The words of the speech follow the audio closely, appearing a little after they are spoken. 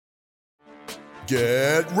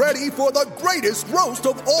Get ready for the greatest roast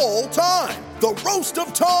of all time, the Roast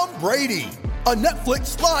of Tom Brady, a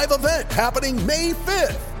Netflix live event happening May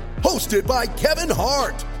 5th. Hosted by Kevin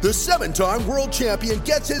Hart, the 7-time world champion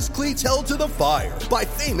gets his cleats held to the fire by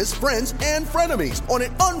famous friends and frenemies on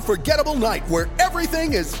an unforgettable night where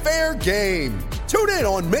everything is fair game. Tune in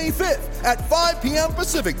on May 5th at 5 p.m.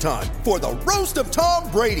 Pacific time for the Roast of Tom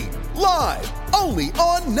Brady, live only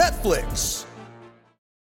on Netflix.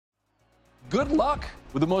 Good luck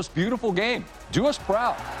with the most beautiful game. Do us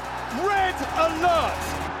proud. Red alert!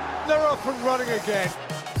 They're up and running again.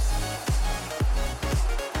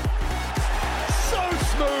 So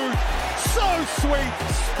smooth, so sweet,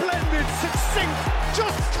 splendid, succinct,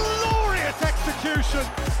 just glorious execution.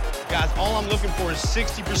 Guys, all I'm looking for is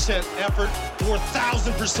 60% effort,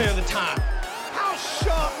 4,000% of the time. How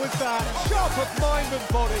sharp was that? Sharp of mind and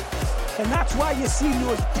body. And that's why you see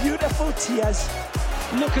those beautiful tears.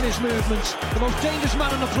 Look at his movements. The most dangerous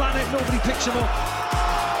man on the planet. Nobody picks him up.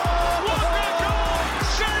 What a goal!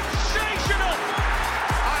 Sensational!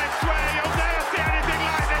 I swear you'll never see anything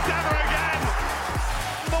like this ever again.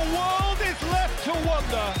 The world is left to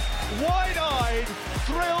wonder, wide-eyed,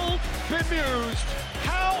 thrilled, bemused.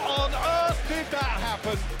 How on earth did that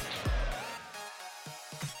happen?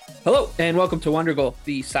 Hello, and welcome to Wonder Goal,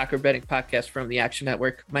 the soccer betting podcast from the Action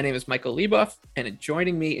Network. My name is Michael Leboff, and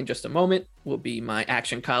joining me in just a moment will be my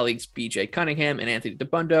Action colleagues, BJ Cunningham and Anthony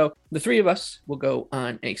DeBundo. The three of us will go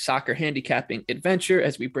on a soccer handicapping adventure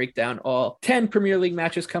as we break down all 10 Premier League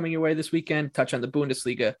matches coming your way this weekend, touch on the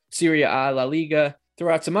Bundesliga, Serie A, La Liga,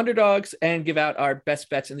 throw out some underdogs, and give out our best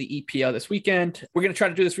bets in the EPL this weekend. We're going to try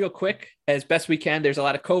to do this real quick as best we can. There's a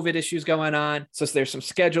lot of COVID issues going on, so there's some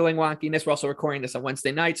scheduling wonkiness. We're also recording this on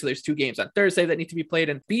Wednesday night, so there's 2 games on Thursday that need to be played.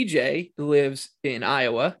 And BJ lives in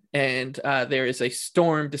Iowa, and there is a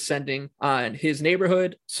storm descending on his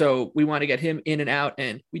neighborhood, so we want to get him in and out,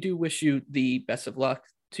 and we do wish you the best of luck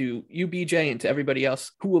to you, BJ, and to everybody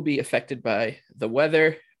else who will be affected by the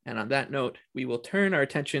weather. And on that note, we will turn our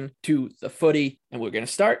attention to the footy, and we're going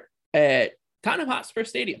to start at Tottenham Hotspur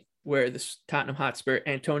Stadium, where the Tottenham Hotspur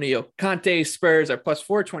Antonio Conte Spurs are plus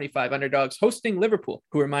 425 underdogs, hosting Liverpool,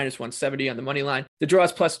 who are minus 170 on the money line. The draw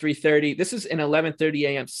is plus 330. This is an 11:30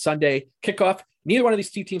 a.m. Sunday kickoff. Neither one of these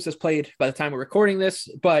two teams has played by the time we're recording this,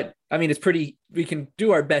 but I mean, we can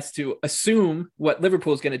do our best to assume what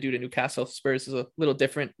Liverpool is going to do to Newcastle. Spurs is a little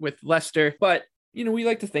different with Leicester, but you know, we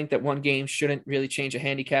like to think that one game shouldn't really change a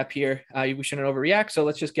handicap here. We shouldn't overreact, so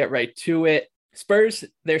let's just get right to it. Spurs,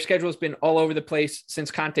 their schedule has been all over the place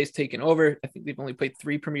since Conte's taken over. I think they've only played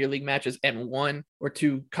 3 Premier League matches and 1 or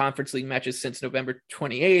 2 Conference League matches since November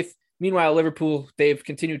 28th. Meanwhile, Liverpool, they've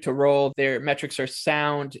continued to roll. Their metrics are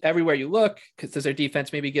sound everywhere you look, because does their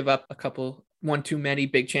defense maybe give up a couple, 1 too many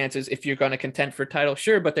big chances if you're going to contend for title?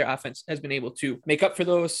 Sure, but their offense has been able to make up for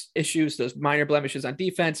those issues, those minor blemishes on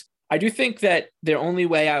defense. I do think that the only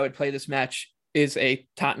way I would play this match is a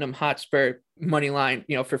Tottenham Hotspur money line,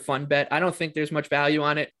 for fun bet. I don't think there's much value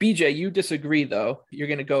on it. BJ, you disagree though. You're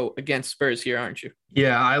going to go against Spurs here, aren't you?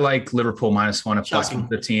 Yeah, I like Liverpool minus 1 at plus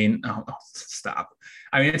 115. Oh, stop.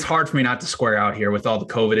 I mean, it's hard for me not to square out here with all the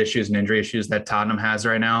COVID issues and injury issues that Tottenham has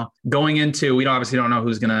right now. Going into, we obviously don't know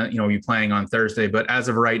who's going to, be playing on Thursday, but as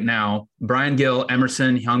of right now, Bryan Gil,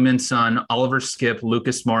 Emerson, Heung-min Son, Oliver Skipp,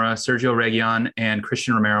 Lucas Moura, Sergio Reguilon, and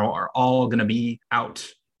Christian Romero are all going to be out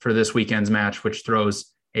for this weekend's match, which throws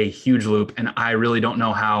a huge loop. And I really don't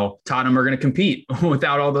know how Tottenham are going to compete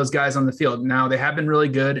without all those guys on the field. Now, they have been really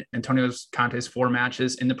good. Antonio Conte's 4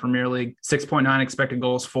 matches in the Premier League, 6.9 expected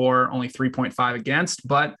goals for, only 3.5 against,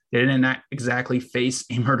 but they didn't exactly face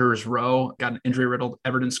a murderer's row. Got an injury-riddled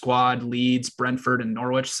Everton squad, Leeds, Brentford, and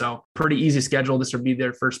Norwich. So pretty easy schedule. This would be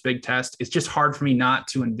their first big test. It's just hard for me not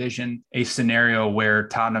to envision a scenario where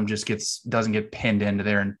Tottenham just doesn't get pinned into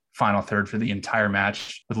their final third for the entire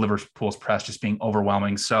match, with Liverpool's press just being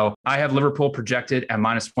overwhelming. So I have Liverpool projected at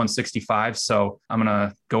minus 165. So I'm going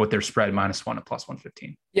to go with their spread minus 1 at plus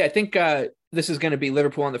 115. Yeah, I think this is going to be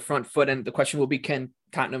Liverpool on the front foot. And the question will be, can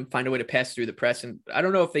Tottenham find a way to pass through the press? And I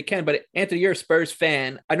don't know if they can, but Anthony, you're a Spurs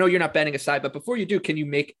fan. I know you're not betting aside, but before you do, can you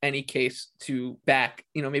make any case to back,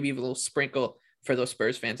 maybe even a little sprinkle for those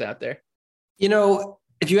Spurs fans out there?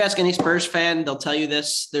 If you ask any Spurs fan, they'll tell you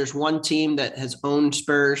this. There's one team that has owned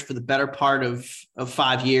Spurs for the better part of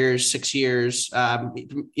 5 years, 6 years,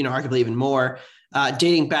 arguably even more,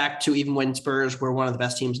 dating back to even when Spurs were one of the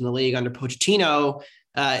best teams in the league under Pochettino.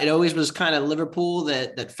 It always was kind of Liverpool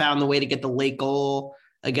that found the way to get the late goal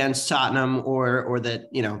against Tottenham or that,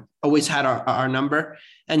 always had our number.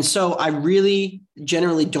 And so I really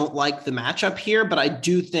generally don't like the matchup here, but I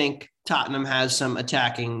do think Tottenham has some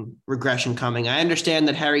attacking regression coming. I understand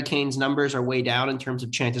that Harry Kane's numbers are way down in terms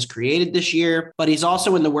of chances created this year, but he's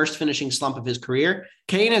also in the worst finishing slump of his career.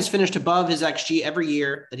 Kane has finished above his XG every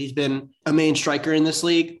year that he's been a main striker in this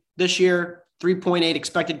league. This year, 3.8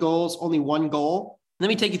 expected goals, only 1 goal. Let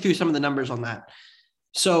me take you through some of the numbers on that.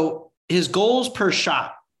 So his goals per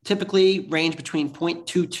shot typically range between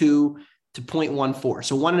 0.22 to 0.14.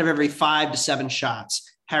 So 1 out of every 5 to 7 shots,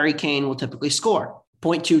 Harry Kane will typically score.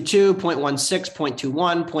 0.22, 0.16,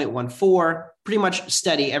 0.21, 0.14, pretty much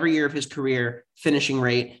steady every year of his career, finishing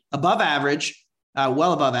rate above average,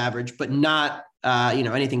 well above average, but not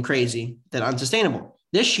anything crazy that unsustainable.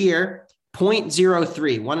 This year,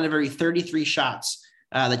 0.03, 1 out of every 33 shots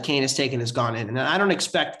that Kane has taken has gone in. And I don't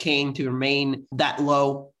expect Kane to remain that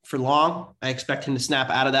low for long. I expect him to snap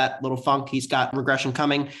out of that little funk. He's got regression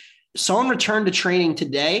coming. Son returned to training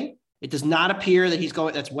today. It does not appear that he's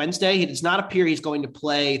going, that's Wednesday. It does not appear he's going to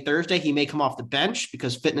play Thursday. He may come off the bench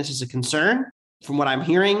because fitness is a concern. From what I'm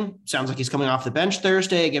hearing, sounds like he's coming off the bench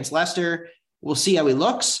Thursday against Leicester. We'll see how he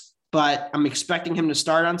looks, but I'm expecting him to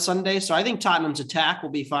start on Sunday. So I think Tottenham's attack will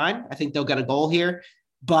be fine. I think they'll get a goal here,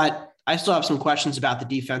 but I still have some questions about the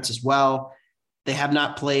defense as well. They have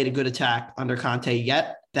not played a good attack under Conte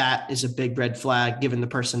yet. That is a big red flag given the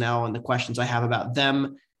personnel and the questions I have about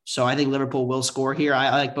them. So I think Liverpool will score here. I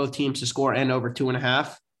like both teams to score and over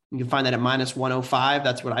 2.5. You can find that at -105.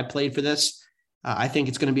 That's what I played for this. I think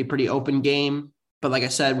it's going to be a pretty open game. But like I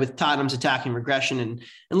said, with Tottenham's attacking regression and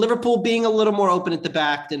Liverpool being a little more open at the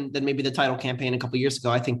back than maybe the title campaign a couple of years ago,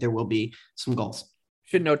 I think there will be some goals.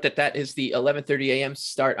 Should note that is the 11:30 a.m.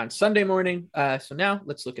 start on Sunday morning. So now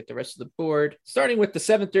let's look at the rest of the board, starting with the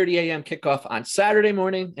 7:30 a.m. kickoff on Saturday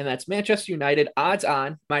morning. And that's Manchester United odds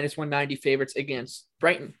on -190 favorites against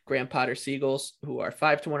Brighton. Graham Potter Seagulls, who are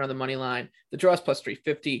 5-1 on the money line. The draw is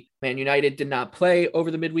 +350. Man United did not play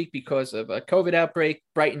over the midweek because of a COVID outbreak.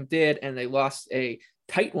 Brighton did, and they lost a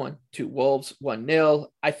tight one to Wolves 1-0.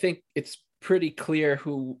 I think it's pretty clear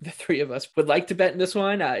who the three of us would like to bet in this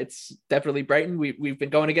one. It's definitely Brighton. We've been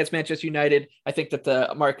going against Manchester United. I think that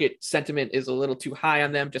the market sentiment is a little too high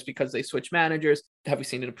on them just because they switch managers. Have we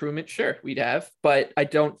seen an improvement? Sure, we'd have, but I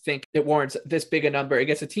don't think it warrants this big a number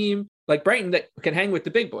against a team like Brighton that can hang with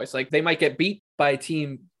the big boys. Like, they might get beat by a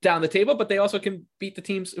team down the table, but they also can beat the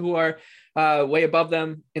teams who are way above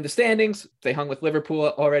them in the standings. They hung with Liverpool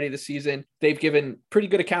already this season. They've given pretty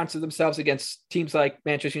good accounts of themselves against teams like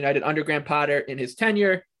Manchester United under Graham Potter in his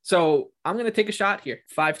tenure. So I'm going to take a shot here.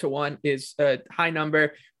 5-1 is a high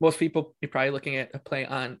number. Most people are probably looking at a play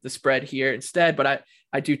on the spread here instead, but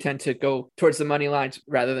I do tend to go towards the money lines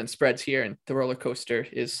rather than spreads here. And the roller coaster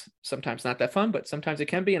is sometimes not that fun, but sometimes it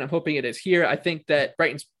can be. And I'm hoping it is here. I think that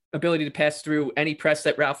Brighton's ability to pass through any press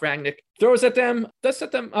that Ralph Rangnick throws at them does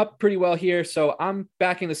set them up pretty well here. So I'm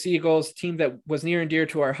backing the Seagulls, team that was near and dear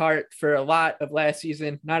to our heart for a lot of last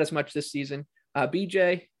season, not as much this season.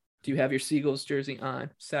 BJ, do you have your Seagulls jersey on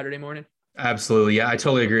Saturday morning? Absolutely. Yeah, I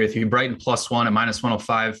totally agree with you. Brighton +1 at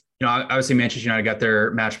 -105. Obviously Manchester United got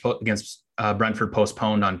their match against Brentford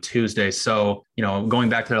postponed on Tuesday. So, going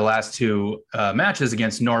back to their last 2 matches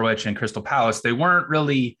against Norwich and Crystal Palace, they weren't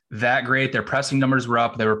really that great. Their pressing numbers were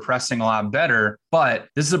up. They were pressing a lot better. But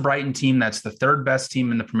this is a Brighton team that's the 3rd best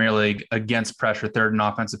team in the Premier League against pressure, 3rd in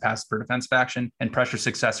offensive passes per defensive action and pressure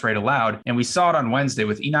success rate allowed. And we saw it on Wednesday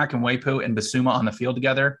with Enoch Mwepu and Bissouma on the field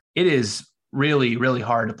together. It is really, really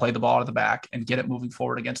hard to play the ball out of the back and get it moving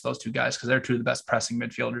forward against those 2 guys because they're 2 of the best pressing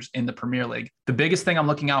midfielders in the Premier League. The biggest thing I'm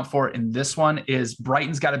looking out for in this one is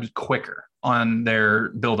Brighton's got to be quicker on their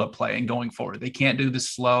build-up play and going forward. They can't do the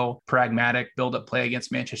slow, pragmatic build-up play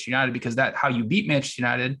against Manchester United because that's how you beat Manchester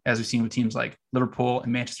United, as we've seen with teams like Liverpool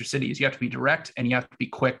and Manchester City, is you have to be direct and you have to be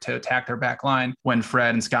quick to attack their back line when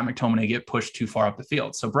Fred and Scott McTominay get pushed too far up the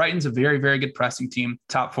field. So Brighton's a very, very good pressing team,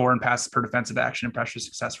 top 4 in passes per defensive action and pressure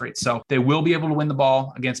success rate. So they will be able to win the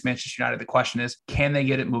ball against Manchester United. The question is, can they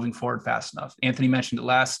get it moving forward fast enough? Anthony mentioned it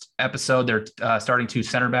last episode. Their starting 2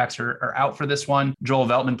 center backs are out for this one. Joel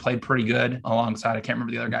Veltman played pretty good alongside, I can't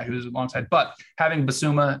remember the other guy who was alongside, but having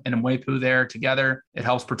Bissouma and Mwepu there together, it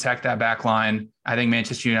helps protect that back line. I think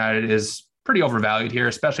Manchester United is pretty overvalued here,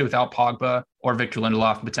 especially without Pogba or Victor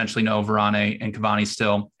Lindelof, and potentially no Varane and Cavani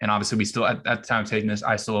still. And obviously we still, at the time of taking this,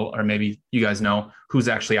 I still, or maybe you guys know who's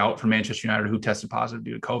actually out for Manchester United, who tested positive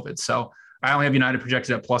due to COVID. So I only have United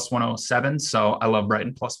projected at +107. So I love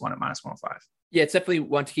Brighton +1 at -105. Yeah, it's definitely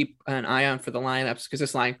one to keep an eye on for the lineups because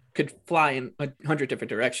this line could fly in 100 different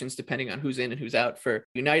directions depending on who's in and who's out for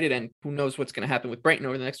United. And who knows what's going to happen with Brighton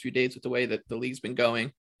over the next few days with the way that the league's been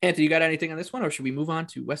going. Anthony, you got anything on this one, or should we move on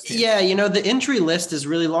to West Ham? Yeah, the injury list is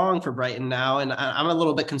really long for Brighton now, and I'm a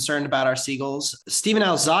little bit concerned about our Seagulls. Steven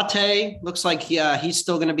Alzate looks like he's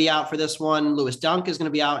still going to be out for this one. Lewis Dunk is going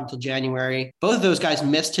to be out until January. Both of those guys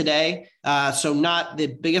missed today, so not the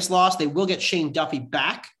biggest loss. They will get Shane Duffy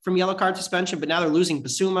back from yellow card suspension, but now they're losing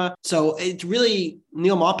Basuma. So it's really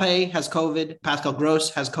Neil Maupay has COVID. Pascal Gross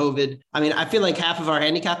has COVID. I mean, I feel like half of our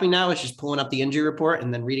handicapping now is just pulling up the injury report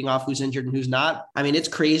and then reading off who's injured and who's not. I mean, it's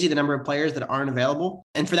crazy the number of players that aren't available.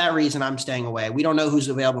 And for that reason, I'm staying away. We don't know who's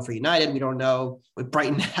available for United. We don't know if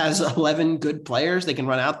Brighton has 11 good players they can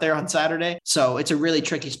run out there on Saturday. So it's a really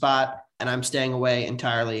tricky spot, and I'm staying away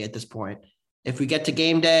entirely at this point. If we get to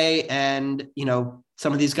game day and,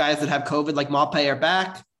 some of these guys that have COVID like Maupay are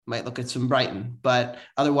back, might look at some Brighton, but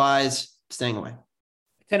otherwise staying away.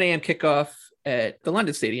 10 a.m. kickoff at the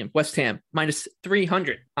London Stadium. West Ham minus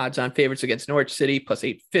 300 odds on favorites against Norwich City, plus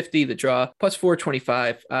 850 the draw, plus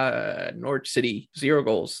 425. Norwich City 0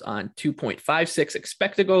 goals on 2.56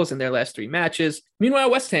 expected goals in their last 3 matches. Meanwhile,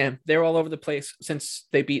 West Ham, they're all over the place since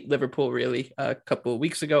they beat Liverpool really a couple of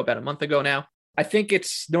weeks ago, about a month ago now. I think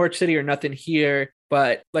it's Norwich City or nothing here,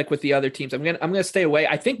 but like with the other teams, I'm gonna stay away.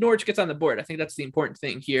 I think Norwich gets on the board. I think that's the important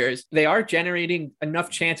thing here is they are generating enough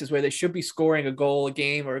chances where they should be scoring a goal a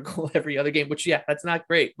game or a goal every other game, which, yeah, that's not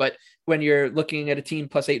great. But when you're looking at a team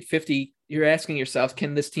plus 850, you're asking yourself,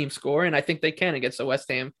 can this team score? And I think they can against the West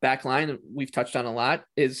Ham back line, we've touched on a lot,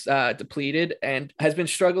 is depleted and has been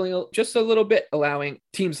struggling just a little bit, allowing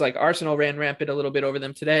teams like Arsenal ran rampant a little bit over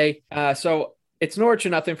them today. So it's Norwich or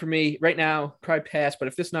nothing for me right now. Probably pass, but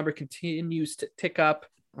if this number continues to tick up,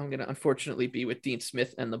 I'm going to unfortunately be with Dean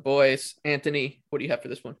Smith and the boys. Anthony, what do you have for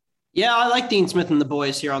this one? Yeah, I like Dean Smith and the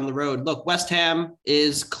boys here on the road. Look, West Ham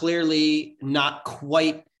is clearly not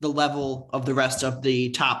quite the level of the rest of the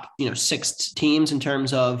top, 6 teams in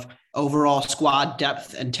terms of overall squad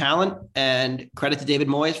depth and talent. And credit to David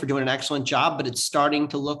Moyes for doing an excellent job, but it's starting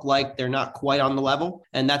to look like they're not quite on the level.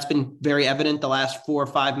 And that's been very evident the last 4 or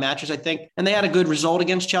 5 matches, I think. And they had a good result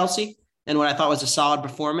against Chelsea and what I thought was a solid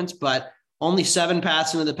performance, but only 7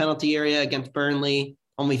 passes into the penalty area against Burnley,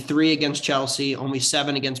 only 3 against Chelsea, only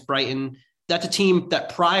 7 against Brighton. That's a team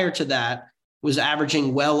that prior to that was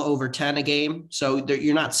averaging well over 10 a game. So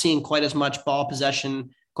you're not seeing quite as much ball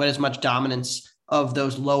possession, quite as much dominance of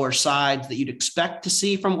those lower sides that you'd expect to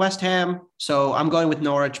see from West Ham. So I'm going with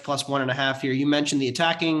Norwich plus 1.5 here. You mentioned the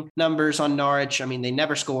attacking numbers on Norwich. I mean, they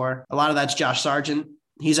never score. A lot of that's Josh Sargent.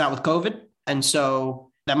 He's out with COVID. And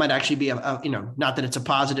so that might actually be not that it's a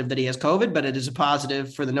positive that he has COVID, but it is a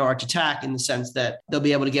positive for the Norwich attack in the sense that they'll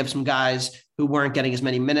be able to give some guys who weren't getting as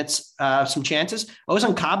many minutes some chances.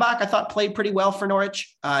 Ozan Kabak, I thought, played pretty well for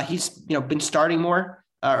Norwich. He's been starting more,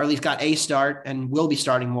 or at least got a start and will be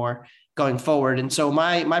starting more going forward. And so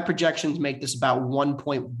my projections make this about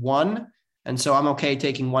 1.1. And so I'm okay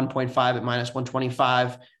taking 1.5 at minus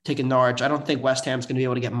 125, taking Norwich. I don't think West Ham's going to be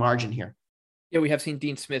able to get margin here. Yeah, we have seen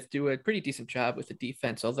Dean Smith do a pretty decent job with the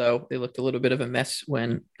defense, although they looked a little bit of a mess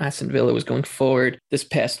when Aston Villa was going forward this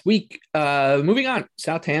past week. Moving on,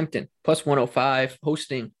 Southampton plus 105,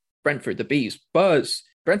 hosting Brentford. The Bees buzz.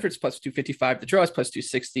 Brentford's plus 255. The draw is plus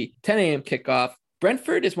 260. 10 a.m. kickoff.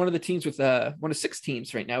 Brentford is one of the teams with one of 6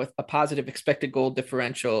 teams right now with a positive expected goal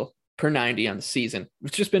differential per 90 on the season.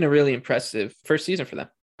 It's just been a really impressive first season for them.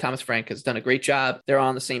 Thomas Frank has done a great job. They're all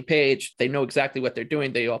on the same page. They know exactly what they're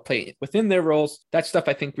doing. They all play within their roles. That stuff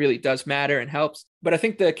I think really does matter and helps. But I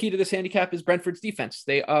think the key to this handicap is Brentford's defense.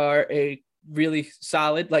 They are a really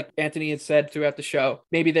solid, like Anthony had said throughout the show.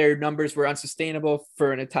 Maybe their numbers were unsustainable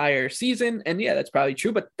for an entire season. And yeah, that's probably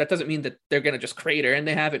true, but that doesn't mean that they're going to just crater, and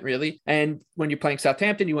they haven't really. And when you're playing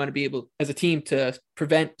Southampton, you want to be able as a team to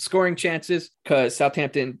prevent scoring chances, because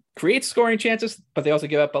Southampton creates scoring chances, but they also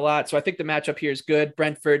give up a lot. So I think the matchup here is good.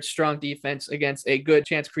 Brentford, strong defense against a good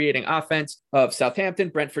chance creating offense of Southampton.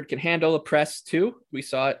 Brentford can handle a press too. We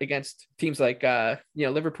saw it against teams like,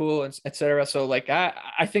 Liverpool and et cetera. So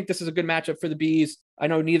I think this is a good matchup for the Bees. I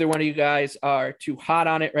know neither one of you guys are too hot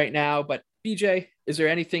on it right now, but BJ, is there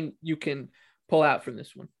anything you can pull out from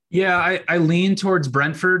this one? Yeah, I lean towards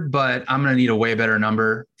Brentford, but I'm going to need a way better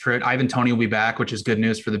number for it. Ivan Toney will be back, which is good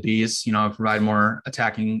news for the Bees, provide more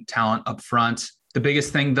attacking talent up front. The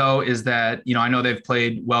biggest thing, though, is that, I know they've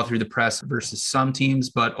played well through the press versus some teams,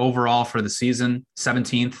 but overall for the season,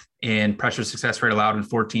 17th in pressure success rate allowed and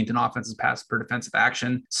 14th in offensive pass per defensive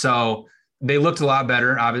action. So they looked a lot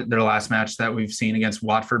better. Their last match that we've seen against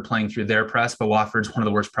Watford, playing through their press, but Watford's one of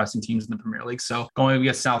the worst pressing teams in the Premier League. So going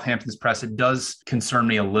against Southampton's press, it does concern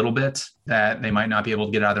me a little bit that they might not be able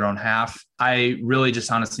to get out of their own half. I really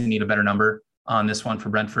just honestly need a better number. on this one for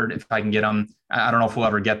Brentford. If I can get them, I don't know if we'll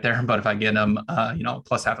ever get there, but if I get them,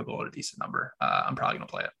 plus half a goal at a decent number, I'm probably going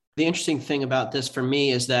to play it. The interesting thing about this for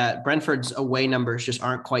me is that Brentford's away numbers just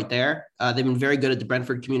aren't quite there. They've been very good at the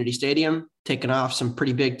Brentford Community Stadium, taking off some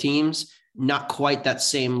pretty big teams, not quite that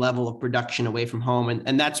same level of production away from home.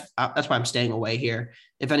 And that's why I'm staying away here.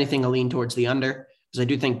 If anything, I'll lean towards the under, because I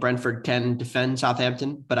do think Brentford can defend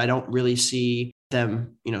Southampton, but I don't really see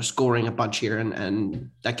them, scoring a bunch here.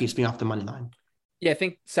 And that keeps me off the money line. Yeah, I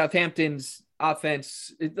think Southampton's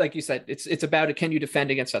offense, like you said, it's about can you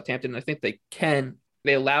defend against Southampton? I think they can.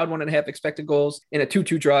 They allowed 1.5 expected goals in a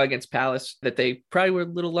 2-2 draw against Palace that they probably were a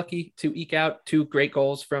little lucky to eke out 2 great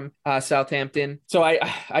goals from Southampton. So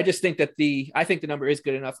I just think that the number is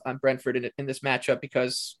good enough on Brentford in this matchup,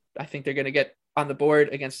 because I think they're going to get on the board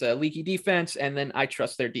against a leaky defense. And then I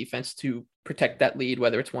trust their defense to protect that lead,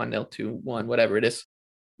 whether it's 1-0, 2-1, whatever it is.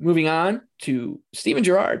 Moving on to Steven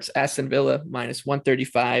Gerrard's Aston Villa minus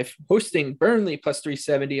 135, hosting Burnley plus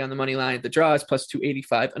 370 on the money line. The draw is plus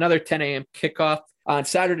 285. Another 10 a.m. kickoff on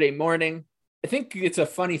Saturday morning. I think it's a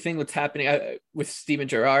funny thing what's happening with Steven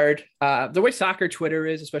Gerrard. The way soccer Twitter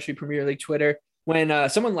is, especially Premier League Twitter, when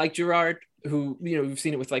someone like Gerrard, who, we've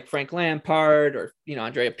seen it with like Frank Lampard or,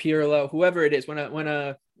 Andrea Pirlo, whoever it is, when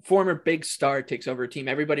a former big star takes over a team,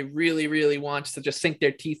 everybody really, really wants to just sink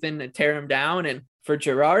their teeth in and tear him down. And for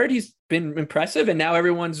Gerrard, he's been impressive, and now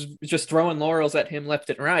everyone's just throwing laurels at him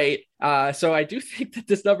left and right. So I do think that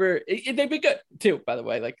this number, they've been good too, by the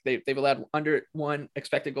way. Like they've allowed under 1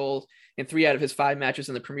 expected goals in 3 out of his 5 matches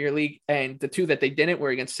in the Premier League, and the 2 that they didn't were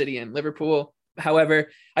against City and Liverpool.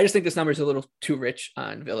 However, I just think this number is a little too rich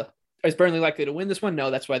on Villa. Is Burnley likely to win this one?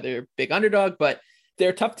 No, that's why they're a big underdog, but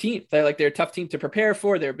they're a tough team. They're a tough team to prepare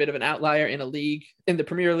for. They're a bit of an outlier in the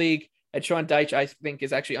Premier League. And Sean Dyche, I think,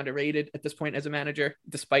 is actually underrated at this point as a manager,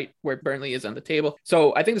 despite where Burnley is on the table.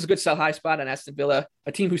 So I think it's a good sell high spot on Aston Villa,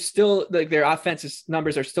 a team who still, their offensive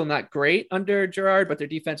numbers are still not great under Gerrard, but their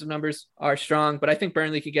defensive numbers are strong. But I think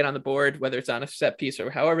Burnley could get on the board, whether it's on a set piece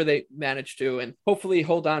or however they manage to, and hopefully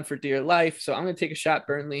hold on for dear life. So I'm going to take a shot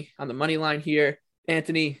Burnley on the money line here.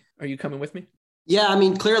 Anthony, are you coming with me? Yeah, I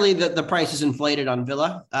mean, clearly the price is inflated on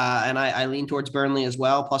Villa, and I lean towards Burnley as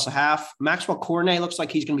well, plus a half. Maxwell Cornet looks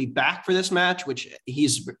like he's going to be back for this match, which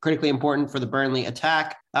he's critically important for the Burnley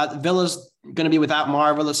attack. Villa's going to be without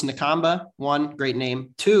Marvelous Nakamba. 1, great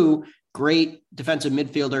name. 2, great defensive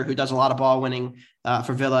midfielder who does a lot of ball winning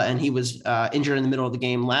for Villa, and he was injured in the middle of the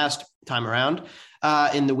game last time around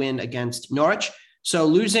in the win against Norwich. So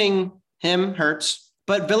losing him hurts.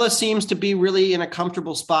 But Villa seems to be really in a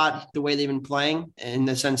comfortable spot the way they've been playing, in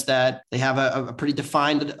the sense that they have a pretty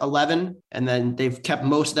defined 11, and then they've kept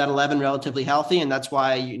most of that 11 relatively healthy. And that's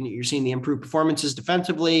why you're seeing the improved performances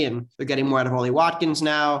defensively, and they're getting more out of Ollie Watkins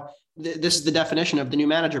now. This is the definition of the new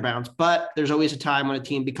manager bounce, but there's always a time when a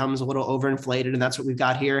team becomes a little overinflated, and that's what we've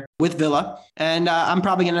got here with Villa. And I'm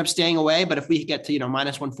probably going to end up staying away, but if we get to,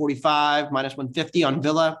 minus 145, minus 150 on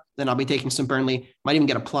Villa, then I'll be taking some Burnley. Might even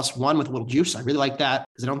get a +1 with a little juice. I really like that,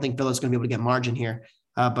 because I don't think Villa's going to be able to get margin here.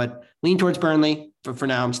 But lean towards Burnley. For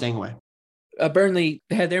now, I'm staying away. Burnley,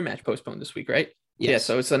 they had their match postponed this week, right? Yes. Yeah,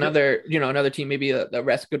 so it's another team, maybe a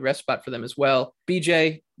good rest spot for them as well.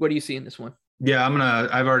 BJ, what do you see in this one? Yeah,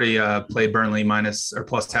 I've already played Burnley minus or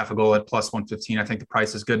plus half a goal at plus 115. I think the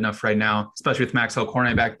price is good enough right now, especially with Maxwell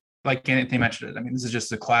Cornet back. Like Anthony mentioned it. I mean, this is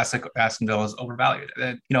just a classic. Aston Villa is overvalued.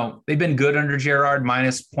 They've been good under Gerrard,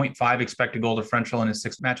 minus 0.5 expected goal differential in his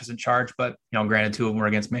 6 matches in charge. But, granted, 2 of them were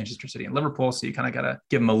against Manchester City and Liverpool. So you kind of got to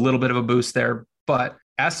give them a little bit of a boost there. But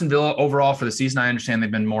Aston Villa overall for the season, I understand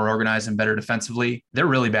they've been more organized and better defensively. They're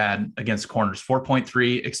really bad against corners.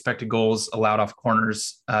 4.3 expected goals allowed off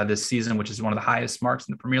corners this season, which is one of the highest marks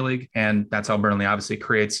in the Premier League. And that's how Burnley obviously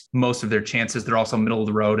creates most of their chances. They're also middle of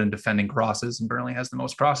the road in defending crosses, and Burnley has the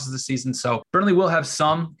most crosses this season. So Burnley will have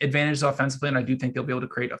some advantages offensively, and I do think they'll be able to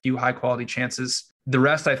create a few high quality chances. The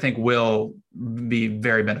rest, I think, will be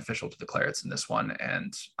very beneficial to the Clarets in this one.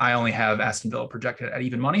 And I only have Aston Villa projected at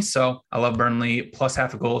even money. So I love Burnley plus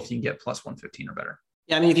half a goal if you can get plus 115 or better.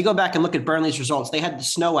 Yeah, I mean, if you go back and look at Burnley's results, they had the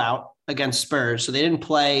snow out against Spurs. So they didn't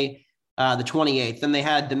play the 28th. Then they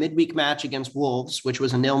had the midweek match against Wolves, which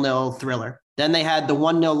was a 0-0 thriller. Then they had the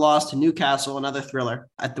 1-0 loss to Newcastle, another thriller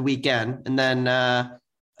at the weekend. And then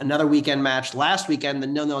another weekend match last weekend, the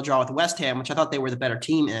 0-0 draw with West Ham, which I thought they were the better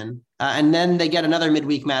team in. And then they get another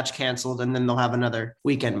midweek match canceled, and then they'll have another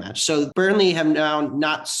weekend match. So Burnley have now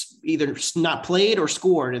either not played or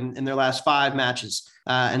scored in their last 5 matches.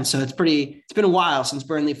 And so it's been a while since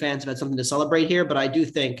Burnley fans have had something to celebrate here, but I do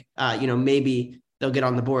think, maybe they'll get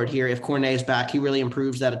on the board here. If Cornet is back, he really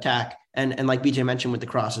improves that attack. And like BJ mentioned with the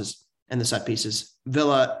crosses and the set pieces.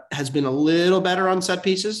 Villa has been a little better on set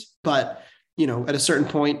pieces, but at a certain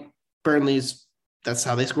point, that's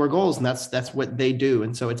how they score goals, and that's what they do.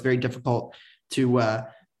 And so it's very difficult to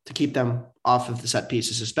keep them off of the set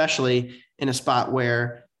pieces, especially in a spot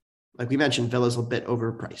where, like we mentioned, Villa's a bit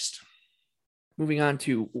overpriced. Moving on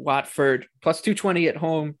to Watford, plus 220 at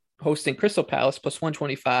home, hosting Crystal Palace, plus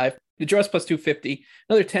 125. The draw's plus 250.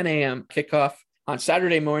 Another 10 a.m. kickoff on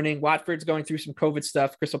Saturday morning. Watford's going through some COVID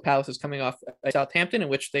stuff. Crystal Palace is coming off Southampton, in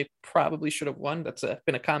which they probably should have won. That's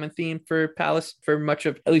been a common theme for Palace for much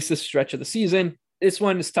of at least this stretch of the season. This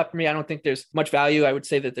one is tough for me. I don't think there's much value. I would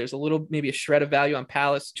say that there's maybe a shred of value on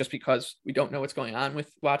Palace just because we don't know what's going on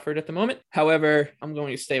with Watford at the moment. However, I'm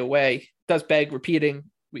going to stay away. It does beg repeating.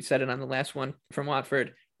 We said it on the last one from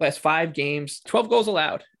Watford. Last 5 games, 12 goals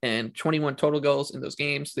allowed and 21 total goals in those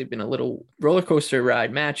games. They've been a little roller coaster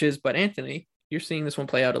ride matches, but Anthony, you're seeing this one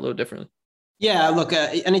play out a little differently. Yeah, look,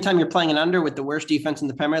 anytime you're playing an under with the worst defense in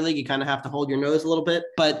the Premier League, you kind of have to hold your nose a little bit.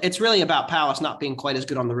 But it's really about Palace not being quite as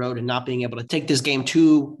good on the road and not being able to take this game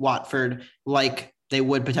to Watford like they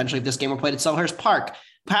would potentially if this game were played at Selhurst Park.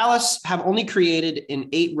 Palace have only created in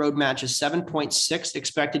 8 road matches 7.6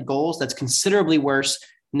 expected goals. That's considerably worse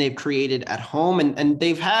than they've created at home. And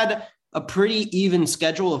they've had a pretty even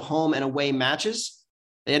schedule of home and away matches.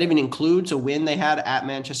 That even includes a win they had at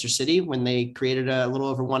Manchester City when they created a little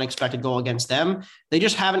over 1 expected goal against them. They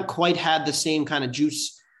just haven't quite had the same kind of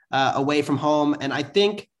juice away from home. And I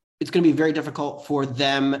think it's going to be very difficult for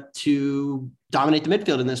them to dominate the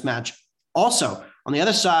midfield in this match. Also, on the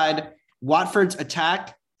other side, Watford's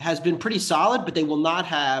attack has been pretty solid, but they will not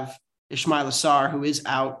have Ismail Assar, who is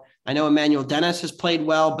out. I know Emmanuel Dennis has played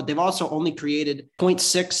well, but they've also only created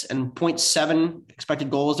 0.6 and 0.7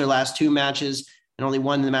 expected goals their last 2 matches. And only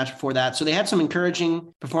won in the match before that. So they had some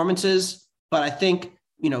encouraging performances, but I think,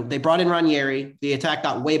 they brought in Ranieri. The attack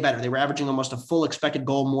got way better. They were averaging almost a full expected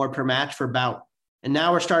goal more per match for bout. And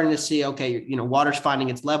now we're starting to see, okay, Water's finding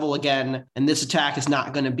its level again. And this attack is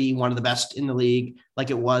not going to be one of the best in the league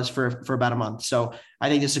like it was for about a month. So I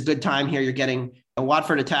think this is a good time here. You're getting a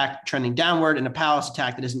Watford attack trending downward and a Palace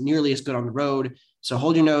attack that isn't nearly as good on the road. So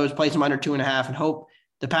hold your nose, play some under 2.5 and hope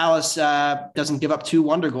the Palace doesn't give up 2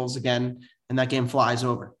 wonder goals again. And that game flies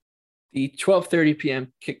over. The 12:30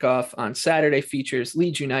 p.m. kickoff on Saturday features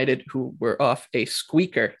Leeds United, who were off a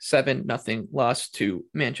squeaker 7-0 loss to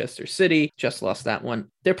Manchester City. Just lost that one.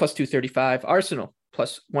 They're plus 235. Arsenal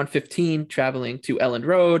plus 115 traveling to Elland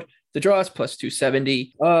Road. The draw is plus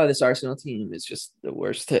 270. Oh, this Arsenal team is just the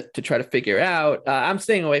worst to try to figure out. I'm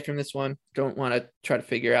staying away from this one. Don't want to try to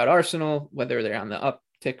figure out Arsenal, whether they're on the up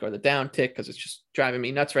tick or the down tick, because it's just driving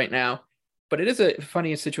me nuts right now. But it is a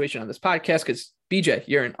funny situation on this podcast because, BJ,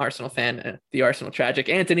 you're an Arsenal fan, the Arsenal tragic.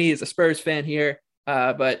 Anthony is a Spurs fan here,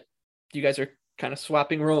 but you guys are kind of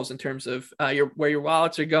swapping roles in terms of where your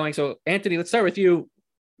wallets are going. So, Anthony, let's start with you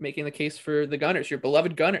making the case for the Gunners, your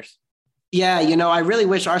beloved Gunners. Yeah, I really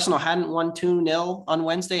wish Arsenal hadn't won 2-0 on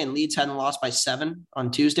Wednesday and Leeds hadn't lost by 7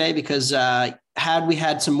 on Tuesday, because had we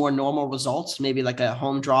had some more normal results, maybe like a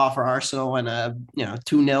home draw for Arsenal and a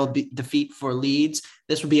 2-0 defeat for Leeds,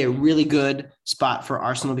 this would be a really good spot for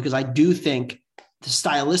Arsenal, because I do think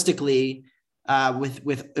stylistically,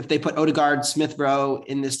 with if they put Odegaard, Smith Rowe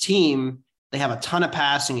in this team, they have a ton of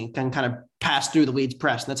passing and can kind of pass through the Leeds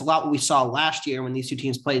press. And that's a lot what we saw last year when these 2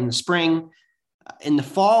 teams played in the spring. In the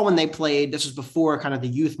fall, when they played, this was before kind of the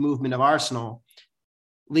youth movement of Arsenal.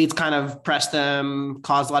 Leeds kind of pressed them,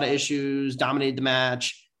 caused a lot of issues, dominated the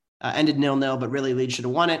match, ended 0-0, but really Leeds should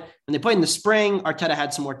have won it. When they played in the spring, Arteta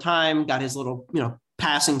had some more time, got his little,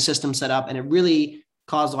 passing system set up, and it really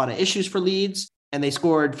caused a lot of issues for Leeds, and they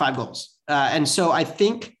scored 5 goals. And so I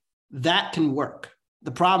think that can work. The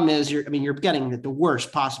problem is you're getting the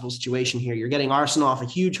worst possible situation here. You're getting Arsenal off a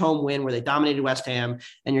huge home win where they dominated West Ham,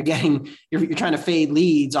 and you're trying to fade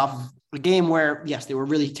Leeds off of a game where, yes, they were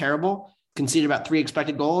really terrible, conceded about 3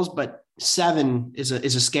 expected goals, but 7 is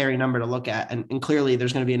a scary number to look at. And clearly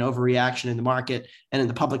there's going to be an overreaction in the market and in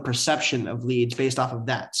the public perception of Leeds based off of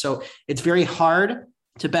that. So it's very hard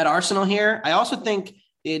to bet Arsenal here. I also think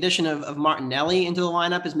the addition of Martinelli into the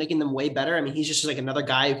lineup is making them way better. I mean, he's just like another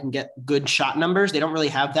guy who can get good shot numbers. They don't really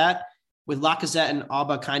have that with Lacazette and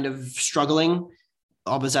Alba kind of struggling.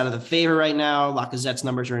 Alba's out of the favor right now. Lacazette's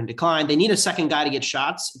numbers are in decline. They need a second guy to get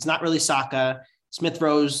shots. It's not really Saka. Smith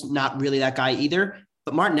Rowe's not really that guy either,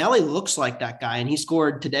 but Martinelli looks like that guy, and he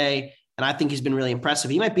scored today, and I think he's been really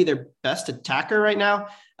impressive. He might be their best attacker right now.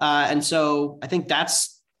 And so I think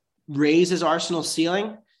that's raises Arsenal's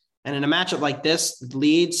ceiling. And in a matchup like this,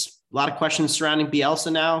 Leeds, a lot of questions surrounding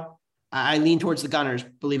Bielsa now. I lean towards the Gunners,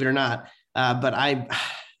 believe it or not. But I'm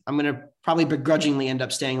going to probably begrudgingly end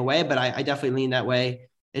up staying away, but I definitely lean that way.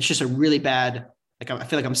 It's just a really bad, I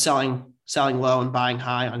feel like I'm selling low and buying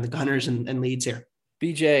high on the Gunners and Leeds here.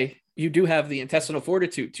 BJ, you do have the intestinal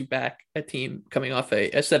fortitude to back a team coming off a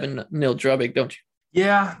 7-0 drubbing, don't you?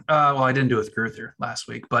 Yeah. Well, I didn't do it with Gruther last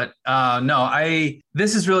week, but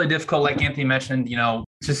this is really difficult. Like Anthony mentioned,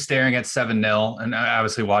 just staring at 7-0 and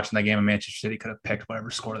obviously watching that game of Manchester City could have picked whatever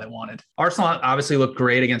score they wanted. Arsenal obviously looked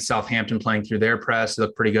great against Southampton playing through their press. They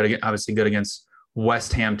looked pretty good, obviously good against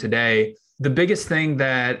West Ham today. The biggest thing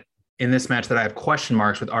that in this match that I have question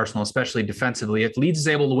marks with Arsenal, especially defensively, if Leeds is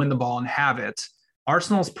able to win the ball and have it,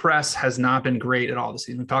 Arsenal's press has not been great at all this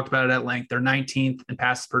season. We talked about it at length. They're 19th in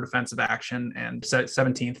passes per defensive action and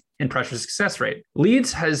 17th in pressure success rate.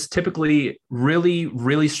 Leeds has typically really,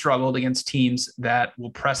 really struggled against teams that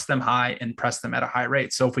will press them high and press them at a high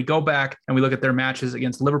rate. So if we go back and we look at their matches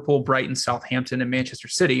against Liverpool, Brighton, Southampton, and Manchester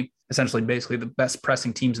City, essentially basically the best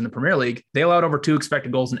pressing teams in the Premier League, they allowed over 2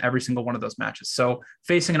 expected goals in every single one of those matches. So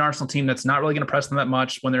facing an Arsenal team that's not really going to press them that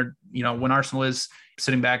much when they're, when Arsenal is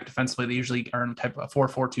sitting back defensively, they usually are in type of a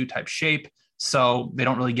 4-4-2 type shape. So they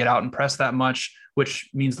don't really get out and press that much, which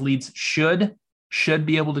means Leeds should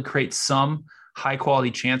be able to create some high quality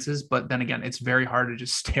chances. But then again, it's very hard to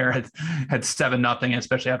just stare at 7-0,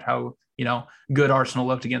 especially after how, good Arsenal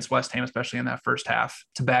looked against West Ham, especially in that first half,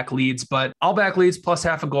 to back Leeds. But I'll back Leeds plus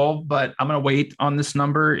half a goal, but I'm going to wait on this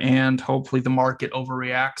number and hopefully the market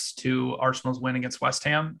overreacts to Arsenal's win against West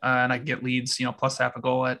Ham. And I get Leeds, plus half a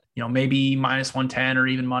goal at, maybe minus 110 or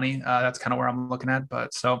even money. That's kind of where I'm looking at.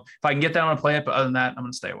 But so if I can get that, I'm going to play it. But other than that, I'm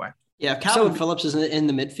going to stay away. Yeah. If Calvin Phillips is in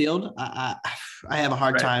the midfield, I have a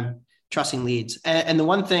hard time trusting Leeds. And the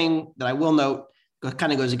one thing that I will note,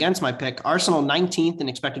 kind of goes against my pick. Arsenal 19th in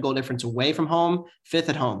expected goal difference away from home, 5th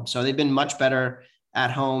at home. So they've been much better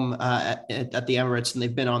at home at the Emirates than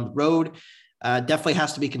they've been on the road. Definitely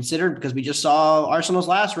has to be considered because we just saw Arsenal's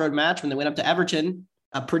last road match when they went up to Everton,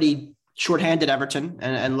 a pretty shorthanded Everton,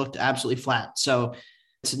 and looked absolutely flat. So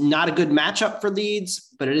it's not a good matchup for Leeds,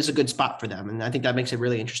 but it is a good spot for them. And I think that makes it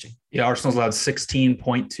really interesting. Yeah, Arsenal's allowed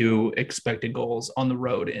 16.2 expected goals on the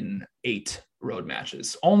road in 8 road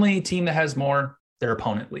matches. Only team that has more, their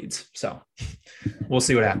opponent Leeds. So we'll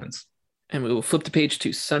see what happens. And we will flip the page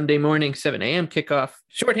to Sunday morning, 7 a.m. kickoff.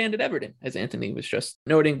 Shorthanded Everton, as Anthony was just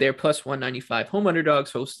noting, they're plus 195 home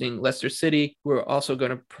underdogs hosting Leicester City, who are also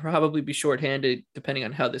going to probably be shorthanded depending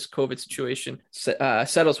on how this COVID situation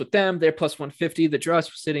settles with them. They're plus 150. The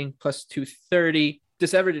draw's sitting plus 230.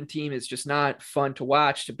 This Everton team is just not fun to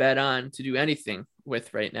watch, to bet on, to do anything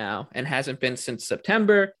with right now, and hasn't been since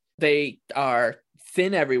September. They are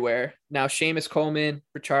thin everywhere. Now, Seamus Coleman,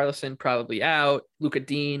 Richarlison probably out. Luka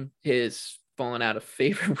Dean is fallen out of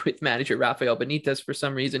favor with manager Rafael Benitez for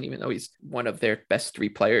some reason, even though he's one of their best 3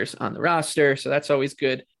 players on the roster. So that's always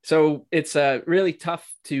good. So it's really tough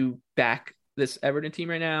to back this Everton team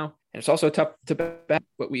right now. And it's also tough to back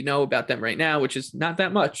what we know about them right now, which is not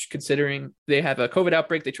that much considering they have a COVID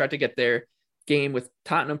outbreak. They tried to get their game with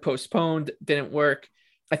Tottenham postponed, didn't work.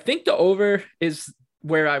 I think the over is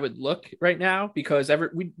where I would look right now because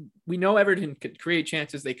we know Everton can create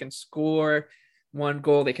chances. They can score 1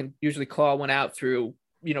 goal. They can usually claw one out through,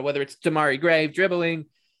 whether it's Damari Gray dribbling,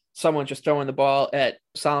 someone just throwing the ball at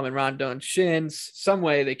Solomon Rondon's shins, some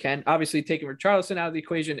way they can. Obviously, taking Richarlison out of the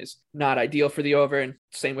equation is not ideal for the over, and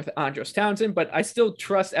same with Andros Townsend, but I still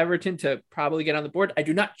trust Everton to probably get on the board. I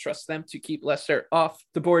do not trust them to keep Leicester off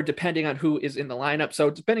the board, depending on who is in the lineup. So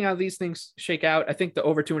depending on how these things shake out, I think the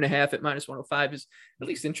over 2.5 at minus 105 is at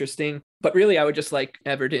least interesting, but really I would just like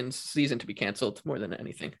Everton's season to be canceled more than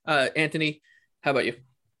anything. Anthony, how about you?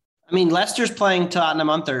 I mean, Leicester's playing Tottenham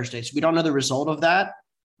on Thursday, so we don't know the result of that.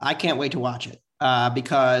 I can't wait to watch it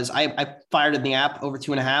because I fired in the app over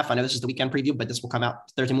 2.5. I know this is the weekend preview, but this will come out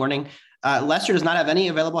Thursday morning. Leicester does not have any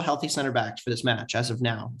available healthy center backs for this match as of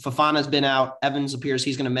now. Fofana's been out. Evans appears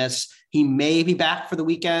he's going to miss. He may be back for the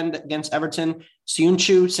weekend against Everton.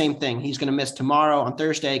 Söyüncü, same thing. He's going to miss tomorrow on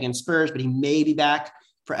Thursday against Spurs, but he may be back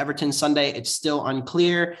for Everton Sunday. It's still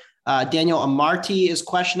unclear. Daniel Amartey is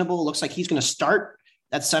questionable. Looks like he's going to start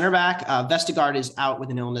at center back. Vestergaard is out with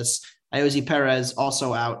an illness. Ayoze Perez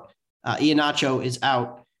also out. Iheanacho is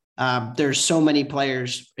out. There's so many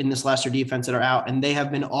players in this Leicester defense that are out, and they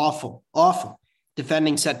have been awful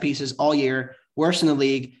defending set pieces all year, worse in the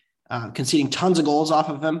league, conceding tons of goals off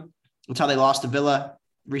of them. That's how they lost to Villa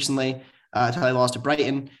recently. That's how they lost to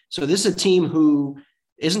Brighton. So this is a team who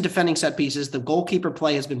isn't defending set pieces. The goalkeeper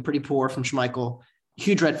play has been pretty poor from Schmeichel.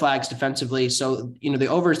 Huge red flags defensively. So, the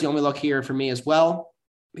over is the only look here for me as well,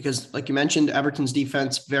 because like you mentioned, Everton's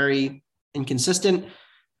defense, very inconsistent.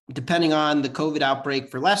 Depending on the COVID outbreak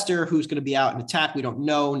for Leicester, who's going to be out in attack, we don't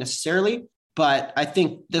know necessarily. But I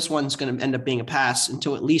think this one's going to end up being a pass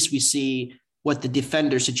until at least we see what the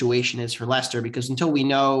defender situation is for Leicester, because until we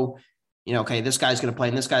know, okay, this guy's going to play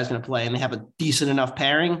and this guy's going to play, and they have a decent enough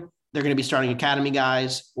pairing, they're going to be starting academy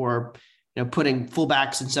guys or, putting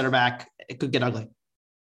fullbacks and center back. It could get ugly.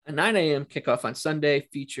 A 9 a.m. kickoff on Sunday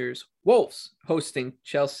features Wolves hosting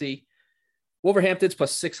Chelsea. Wolverhampton's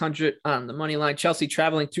plus 600 on the money line. Chelsea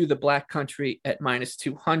traveling to the Black Country at minus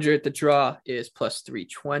 200. The draw is plus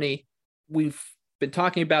 320. We've been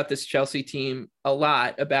talking about this Chelsea team a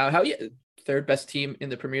lot, about how third best team in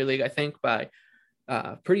the Premier League, I think, by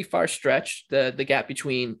pretty far stretch. The gap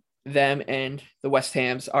between them and the West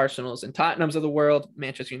Hams, Arsenals, and Tottenhams of the world,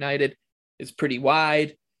 Manchester United, is pretty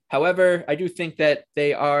wide. However, I do think that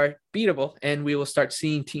they are beatable, and we will start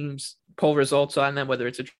seeing teams pull results on them, whether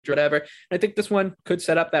it's a draw or whatever. And I think this one could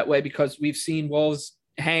set up that way because we've seen Wolves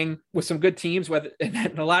hang with some good teams,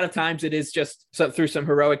 and a lot of times it is just through some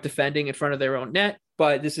heroic defending in front of their own net.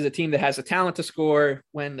 But this is a team that has a talent to score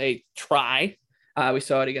when they try. We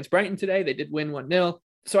saw it against Brighton today. They did win 1-0.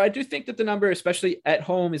 So I do think that the number, especially at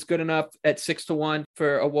home, is good enough at 6-1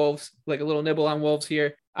 for a Wolves, like a little nibble on Wolves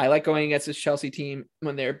here. I like going against this Chelsea team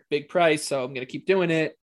when they're big price, so I'm going to keep doing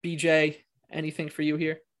it. BJ, anything for you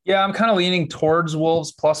here? Yeah, I'm kind of leaning towards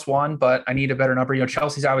Wolves +1, but I need a better number.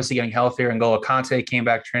 Chelsea's obviously getting healthier. N'Golo Kante came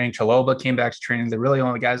back training. Chalobah came back to training. They're really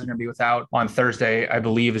only guys that are going to be without on Thursday, I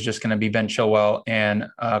believe, is just going to be Ben Chilwell and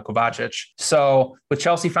Kovacic. So with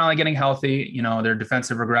Chelsea finally getting healthy, their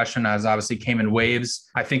defensive regression has obviously came in waves.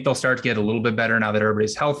 I think they'll start to get a little bit better now that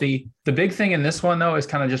everybody's healthy. The big thing in this one, though, is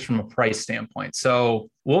kind of just from a price standpoint. So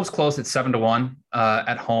Wolves closed at 7-1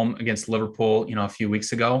 at home against Liverpool, a few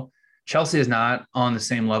weeks ago. Chelsea is not on the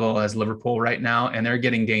same level as Liverpool right now, and they're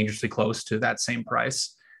getting dangerously close to that same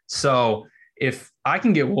price. So if I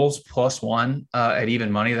can get Wolves +1 at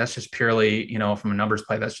even money, that's just purely, from a numbers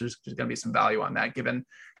play, that's just going to be some value on that, given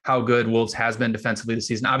how good Wolves has been defensively this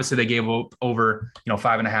season. Obviously, they gave over,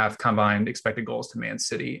 5.5 combined expected goals to Man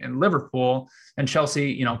City and Liverpool, and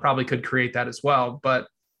Chelsea, probably could create that as well. But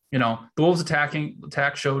the Wolves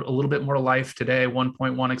attack showed a little bit more life today,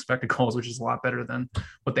 1.1 expected goals, which is a lot better than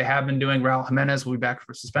what they have been doing. Raul Jimenez will be back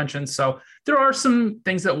for suspension. So there are some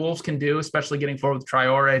things that Wolves can do, especially getting forward with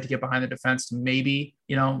Traore to get behind the defense to maybe,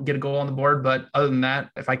 get a goal on the board. But other than that,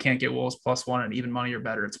 if I can't get Wolves +1 and even money or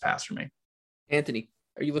better, it's a pass for me. Anthony,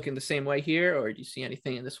 are you looking the same way here, or do you see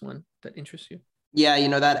anything in this one that interests you?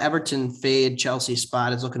 Yeah, that Everton fade Chelsea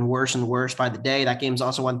spot is looking worse and worse by the day. That game's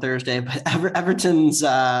also on Thursday, but Everton's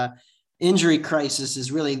injury crisis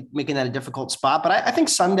is really making that a difficult spot. But I think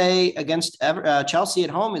Sunday against Chelsea at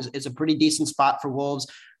home is a pretty decent spot for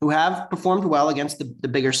Wolves, who have performed well against the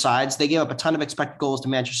bigger sides. They gave up a ton of expected goals to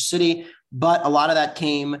Manchester City, but a lot of that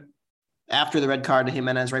came after the red card to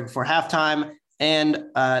Jimenez right before halftime. And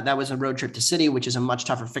that was a road trip to City, which is a much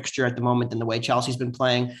tougher fixture at the moment than the way Chelsea's been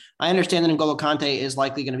playing. I understand that N'Golo Kante is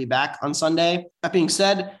likely going to be back on Sunday. That being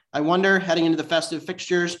said, I wonder, heading into the festive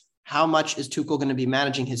fixtures, how much is Tuchel going to be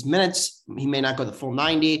managing his minutes? He may not go the full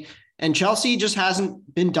 90. And Chelsea just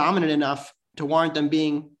hasn't been dominant enough to warrant them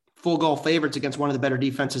being full goal favorites against one of the better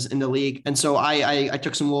defenses in the league. And so I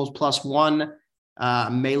took some Wolves +1.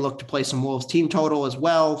 May look to play some Wolves team total as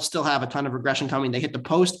well. Still have a ton of regression coming. They hit the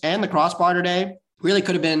post and the crossbar today. Really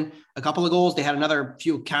could have been a couple of goals. They had another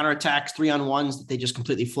few counterattacks, 3-on-1s that they just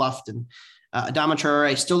completely fluffed. And Adama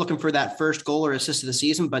Traore still looking for that first goal or assist of the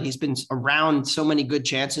season, but he's been around so many good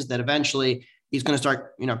chances that eventually he's going to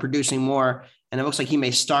start, producing more. And it looks like he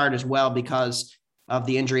may start as well because of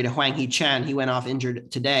the injury to Hwang Hee-chan. He went off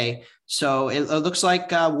injured today. So it looks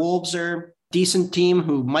like Wolves are decent team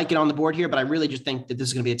who might get on the board here, but I really just think that this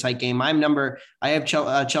is going to be a tight game. I have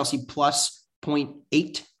Chelsea plus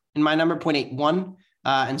 0.8 in my number, 0.81.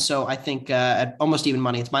 And so I think at almost even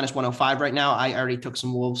money, it's minus 105 right now. I already took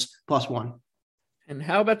some Wolves +1. And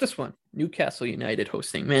how about this one? Newcastle United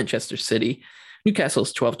hosting Manchester City.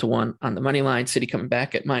 Newcastle's 12-1 on the money line. City coming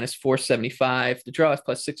back at minus 475. The draw is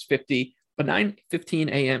plus 650. A 9:15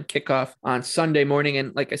 a.m. kickoff on Sunday morning.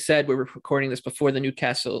 And like I said, we were recording this before the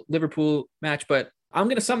Newcastle-Liverpool match, but I'm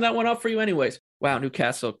going to sum that one up for you anyways. Wow,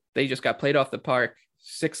 Newcastle, they just got played off the park.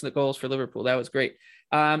 6 goals for Liverpool. That was great.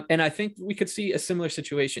 And I think we could see a similar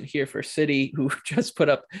situation here for City, who just put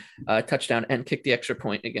up a touchdown and kicked the extra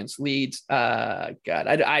point against Leeds. I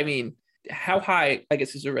mean, how high, I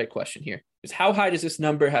guess is the right question here, is how high does this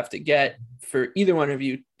number have to get for either one of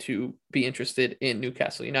you to be interested in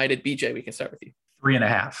Newcastle United? BJ, we can start with you.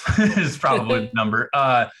 3.5 is probably the number.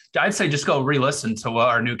 I'd say just go re-listen to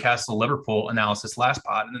our Newcastle Liverpool analysis last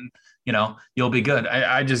pod, and then, you'll be good.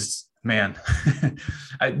 Man,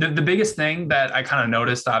 the biggest thing that I kind of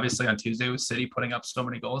noticed, obviously, on Tuesday was City putting up so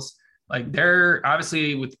many goals. Like, they're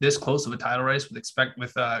obviously, with this close of a title race,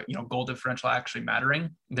 with goal differential actually mattering,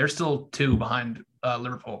 they're still 2 behind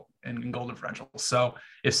Liverpool in goal differential. So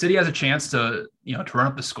if City has a chance to run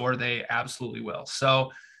up the score, they absolutely will.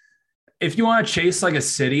 So if you want to chase like a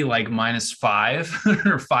City like -5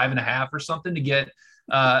 or 5.5 or something to get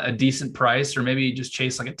a decent price, or maybe just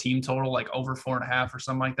chase like a team total like over 4.5 or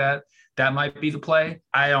something like that, that might be the play.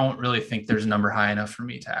 I don't really think there's a number high enough for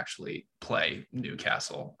me to actually play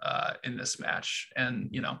Newcastle in this match.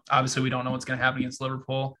 And, obviously we don't know what's going to happen against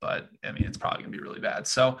Liverpool, but I mean, it's probably gonna be really bad.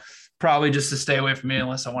 So probably just to stay away from me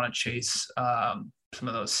unless I want to chase some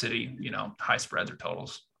of those City, high spreads or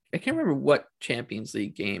totals. I can't remember what Champions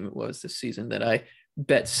League game it was this season that I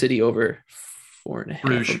bet City over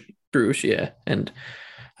 4.5. Bruges, yeah. And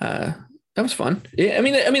that was fun. Yeah, I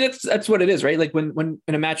mean that's what it is, right? Like when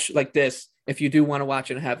in a match like this, if you do want to watch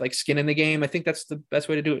and have like skin in the game, I think that's the best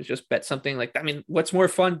way to do it, is just bet something. Like, I mean, what's more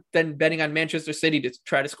fun than betting on Manchester City to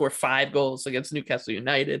try to score 5 goals against Newcastle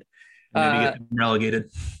United? Maybe get them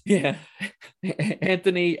relegated. Yeah.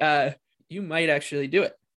 Anthony, you might actually do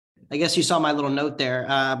it. I guess you saw my little note there.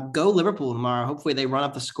 Go Liverpool tomorrow. Hopefully they run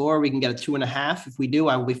up the score. We can get a 2.5. If we do,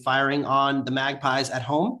 I will be firing on the Magpies at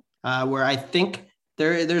home, where I think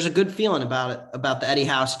there's a good feeling about the Eddie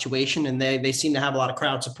Howe situation, and they seem to have a lot of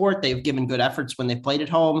crowd support. They've given good efforts when they've played at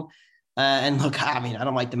home. And look, I mean, I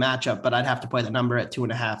don't like the matchup, but I'd have to play the number at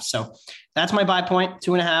 2.5. So that's my buy point,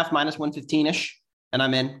 2.5 -115-ish, and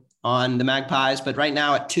I'm in on the Magpies. But right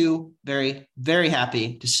now at 2, very, very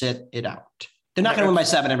happy to sit it out. They're not going to win by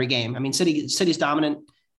 7 every game. I mean, City's dominant,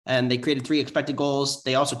 and they created 3 expected goals.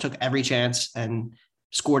 They also took every chance and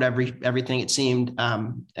scored everything, it seemed.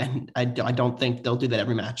 And I don't think they'll do that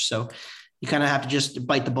every match. So you kind of have to just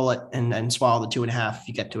bite the bullet and swallow the 2.5 if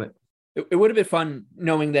you get to it. It would have been fun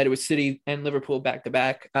knowing that it was City and Liverpool back to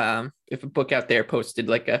back. If a book out there posted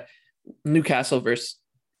like a Newcastle versus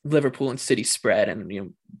Liverpool and City spread,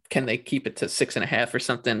 and can they keep it to 6.5 or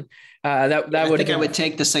something? That would. I think I would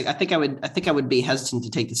take the 6. I think I would be hesitant to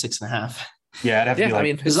take the 6.5. Yeah, I'd have to be like, I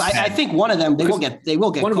mean, because I think one of them they will get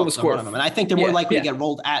one of them will score. One of them, and I think they're more likely to get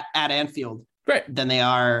rolled at Anfield than they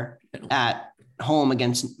are at home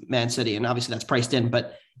against Man City, and obviously that's priced in.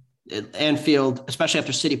 But Anfield, especially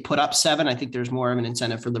after City put up 7, I think there's more of an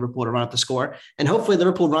incentive for Liverpool to run up the score, and hopefully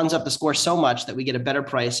Liverpool runs up the score so much that we get a better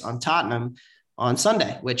price on Tottenham on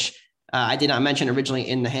Sunday, which I did not mention originally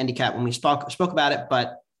in the handicap when we spoke about it,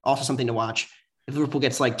 but also something to watch. If Liverpool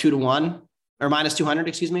gets like 2-1 or -200,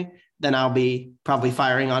 excuse me, then I'll be probably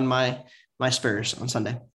firing on my Spurs on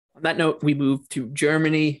Sunday. On that note, we move to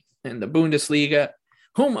Germany and the Bundesliga,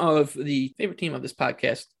 home of the favorite team of this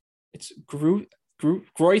podcast. It's Greuther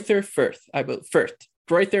Fürth.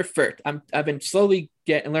 Greuther Fürth. I've been slowly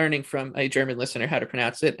learning from a German listener how to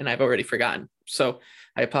pronounce it, and I've already forgotten. So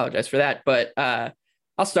I apologize for that. But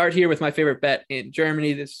I'll start here with my favorite bet in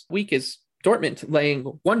Germany this week is Dortmund laying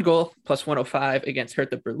 1 goal plus 105 against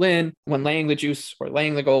Hertha Berlin. When laying the juice or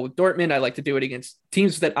laying the goal with Dortmund, I like to do it against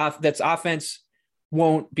teams that's offense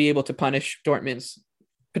won't be able to punish Dortmund's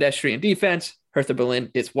pedestrian defense. Hertha Berlin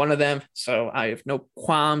is one of them. So I have no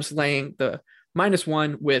qualms laying the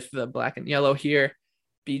 -1 with the black and yellow here.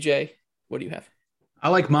 BJ, what do you have? I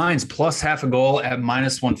like Mainz plus half a goal at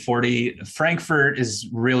 -140. Frankfurt is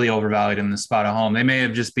really overvalued in this spot at home. They may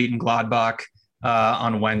have just beaten Gladbach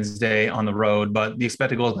on Wednesday on the road, but the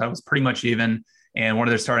expected goals that was pretty much even. And one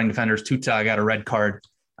of their starting defenders, Tuta, got a red card.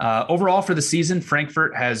 Overall for the season,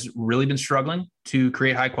 Frankfurt has really been struggling to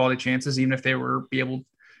create high quality chances, even if they were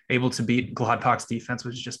able to beat Gladbach's defense,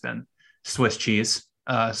 which has just been Swiss cheese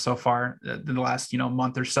so far in the last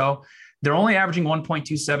month or so. They're only averaging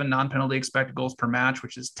 1.27 non-penalty expected goals per match,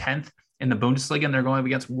 which is 10th in the Bundesliga, and they're going up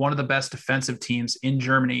against one of the best defensive teams in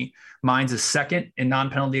Germany. Mainz is 2nd in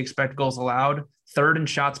non-penalty expected goals allowed, 3rd in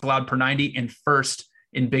shots allowed per 90, and 1st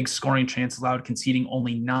in big scoring chances allowed, conceding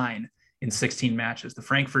only 9 in 16 matches. The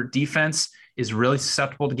Frankfurt defense is really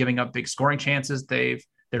susceptible to giving up big scoring chances. They're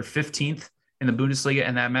 15th in the Bundesliga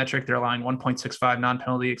in that metric. They're allowing 1.65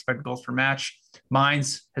 non-penalty expected goals per match.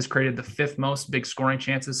 Mainz has created the 5th most big scoring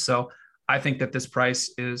chances, so I think that this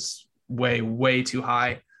price is way, way too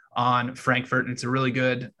high on Frankfurt, and it's a really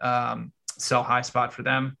good sell high spot for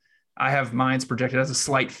them. I have Mainz projected as a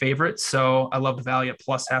slight favorite, so I love the value at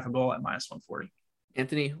plus half a goal at -140.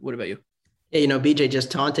 Anthony, what about you? Yeah, BJ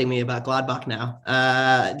just taunting me about Gladbach now.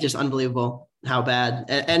 Just unbelievable how bad.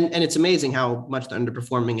 And it's amazing how much they're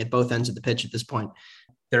underperforming at both ends of the pitch at this point.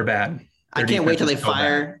 They're bad. I can't wait till they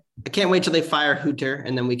fire I can't wait till they fire Hooter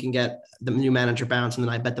and then we can get the new manager bounce. And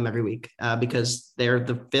then I bet them every week because they're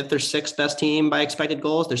the 5th or 6th best team by expected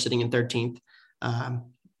goals. They're sitting in 13th.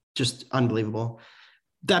 Just unbelievable.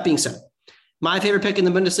 That being said, my favorite pick in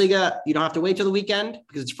the Bundesliga, you don't have to wait till the weekend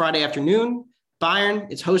because it's Friday afternoon.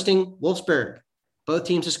 Bayern is hosting Wolfsburg. Both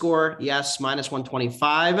teams to score, yes, minus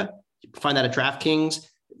 125. You can find that at DraftKings.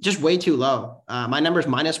 Just way too low. My number is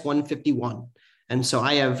minus 151. And so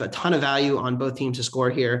I have a ton of value on both teams to score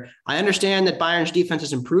here. I understand that Bayern's defense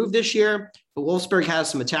has improved this year, but Wolfsburg has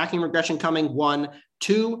some attacking regression coming. 1,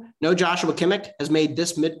 2, no Joshua Kimmich has made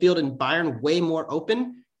this midfield in Bayern way more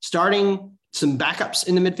open. Starting some backups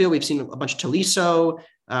in the midfield. We've seen a bunch of Tolisso.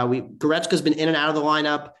 Goretzka's been in and out of the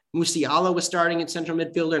lineup. Musiala was starting at central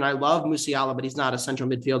midfielder, and I love Musiala, but he's not a central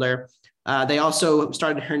midfielder. They also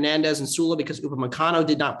started Hernandez and Sula because Upamecano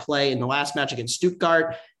did not play in the last match against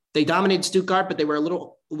Stuttgart. They dominated Stuttgart, but they were a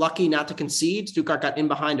little lucky not to concede. Stuttgart got in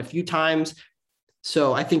behind a few times.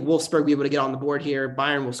 So I think Wolfsburg will be able to get on the board here.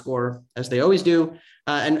 Bayern will score as they always do.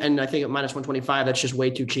 And I think at minus 125, that's just way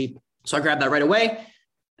too cheap. So I grabbed that right away.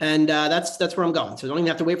 And that's where I'm going. So I don't even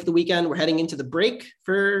have to wait for the weekend. We're heading into the break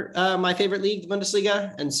for my favorite league, the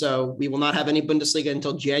Bundesliga. And so we will not have any Bundesliga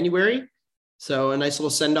until January. So a nice little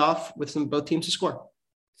send-off with both teams to score.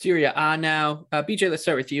 Serie A now. BJ, let's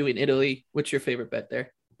start with you in Italy. What's your favorite bet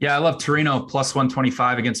there? Yeah, I love Torino plus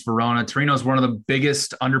 125 against Verona. Torino is one of the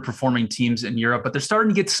biggest underperforming teams in Europe, but they're starting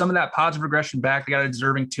to get some of that positive regression back. They got a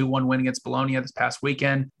deserving 2-1 win against Bologna this past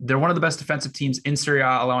weekend. They're one of the best defensive teams in Serie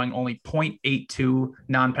A, allowing only 0.82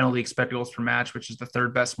 non-penalty expected goals per match, which is the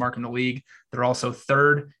 3rd best mark in the league. They're also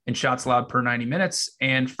 3rd in shots allowed per 90 minutes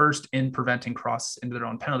and 1st in preventing crosses into their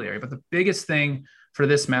own penalty area. But the biggest thing for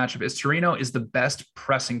this matchup is Torino is the best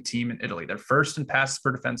pressing team in Italy. They're 1st in passes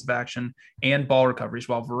for defensive action and ball recoveries,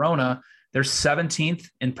 while Verona, they're 17th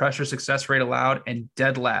in pressure success rate allowed and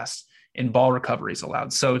dead last in ball recoveries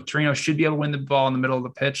allowed. So Torino should be able to win the ball in the middle of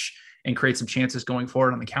the pitch and create some chances going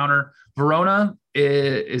forward on the counter. Verona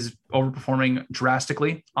is overperforming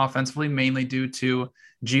drastically offensively, mainly due to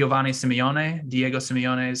Giovanni Simeone, Diego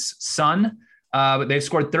Simeone's son. But they've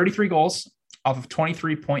scored 33 goals off of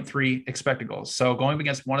 23.3 expected goals. So going up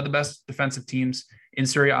against one of the best defensive teams in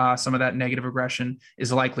Serie A, some of that negative aggression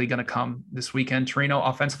is likely going to come this weekend. Torino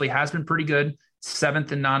offensively has been pretty good,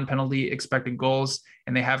 7th in non-penalty expected goals,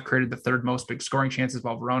 and they have created the 3rd most big scoring chances,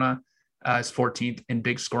 while Verona is 14th in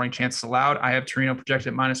big scoring chances allowed. I have Torino projected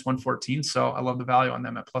at minus 114, so I love the value on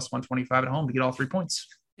them at plus 125 at home to get all 3 points.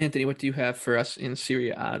 Anthony, what do you have for us in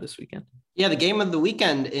Serie A this weekend? Yeah, the game of the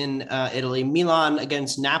weekend in Italy, Milan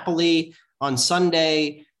against Napoli. On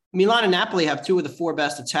Sunday, Milan and Napoli have 2 of the 4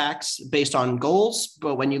 best attacks based on goals.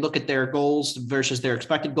 But when you look at their goals versus their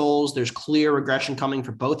expected goals, there's clear regression coming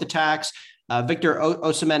for both attacks. Victor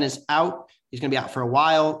Osimhen is out. He's going to be out for a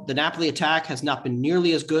while. The Napoli attack has not been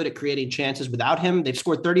nearly as good at creating chances without him. They've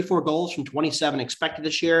scored 34 goals from 27 expected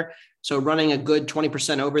this year, so running a good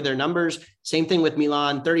 20% over their numbers. Same thing with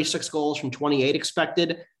Milan, 36 goals from 28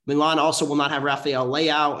 expected. Milan also will not have Rafael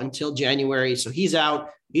Leao until January, so he's out.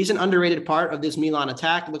 He's an underrated part of this Milan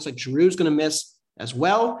attack. It looks like Giroud's going to miss as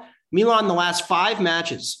well. Milan, the last 5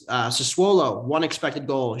 matches, Sassuolo, 1 expected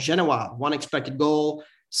goal. Genoa, 1 expected goal.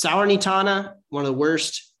 Salernitana, one of the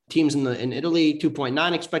worst teams in Italy,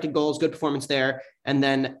 2.9 expected goals, good performance there. And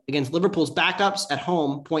then against Liverpool's backups at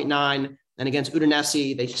home, 0.9. And against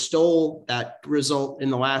Udinese, they stole that result in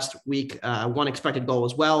the last week, 1 expected goal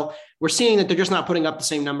as well. We're seeing that they're just not putting up the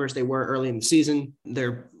same numbers they were early in the season.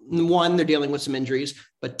 They're dealing with some injuries,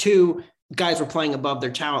 but 2, guys were playing above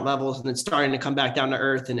their talent levels and then starting to come back down to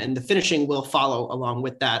earth, and the finishing will follow along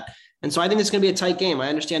with that. And so I think it's going to be a tight game. I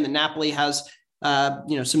understand that Napoli has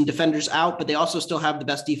some defenders out, but they also still have the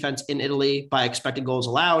best defense in Italy by expected goals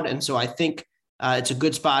allowed. And so I think it's a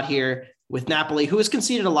good spot here with Napoli, who has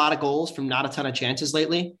conceded a lot of goals from not a ton of chances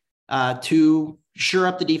lately, to shore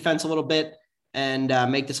up the defense a little bit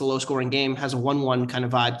and make this a low scoring game. Has a 1-1 kind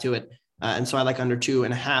of vibe to it. And so I like under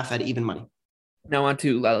 2.5 at even money. Now on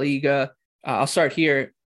to La Liga. I'll start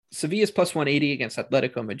here. Sevilla's plus 180 against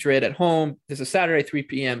Atletico Madrid at home. This is Saturday, 3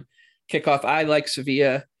 p.m. kickoff. I like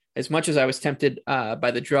Sevilla as much as I was tempted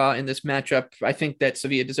by the draw in this matchup. I think that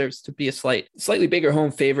Sevilla deserves to be a slightly bigger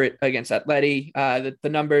home favorite against Atleti. The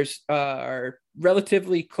numbers are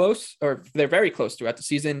relatively close, or they're very close throughout the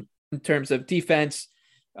season in terms of defense,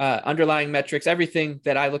 underlying metrics, everything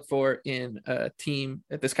that I look for in a team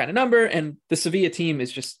at this kind of number. And the Sevilla team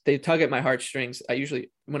is just, they tug at my heartstrings. I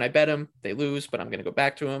usually, when I bet them, they lose, but I'm going to go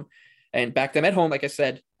back to them and back them at home, like I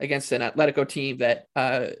said, against an Atletico team that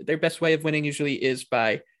their best way of winning usually is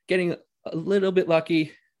by getting a little bit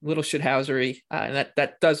lucky, little shithousery. And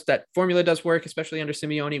that formula does work, especially under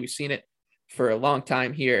Simeone. We've seen it for a long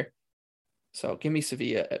time here. So give me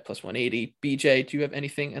Sevilla at plus 180. BJ, do you have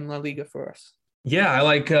anything in La Liga for us? Yeah, I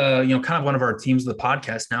like, kind of one of our teams of the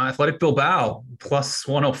podcast now, Athletic Bilbao, plus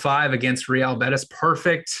 105 against Real Betis.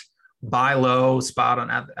 Perfect buy low spot on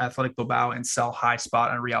Athletic Bilbao and sell high spot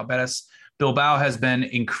on Real Betis. Bilbao has been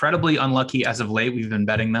incredibly unlucky as of late. We've been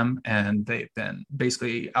betting them, and they've been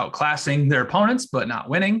basically outclassing their opponents, but not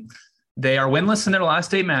winning. They are winless in their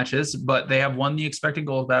last 8 matches, but they have won the expected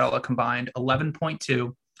goals battle, a combined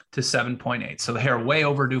 11.2 to 7.8. So they are way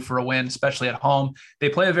overdue for a win, especially at home. They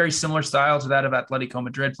play a very similar style to that of Atletico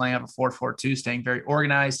Madrid, playing out of a 4-4-2, staying very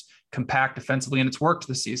organized, compact defensively, and it's worked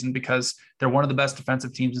this season because they're one of the best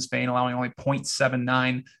defensive teams in Spain, allowing only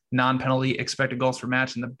 0.79 non-penalty expected goals per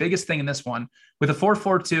match. And the biggest thing in this one, with a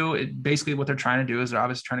 4-4-2, basically what they're trying to do is they're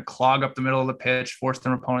obviously trying to clog up the middle of the pitch, force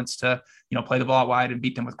their opponents to, play the ball out wide and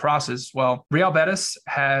beat them with crosses. Well, Real Betis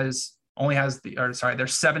they're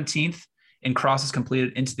 17th in crosses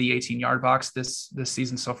completed into the 18-yard box this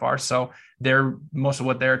season so far. So most of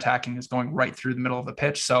what they're attacking is going right through the middle of the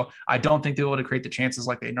pitch. So I don't think they'll be able to create the chances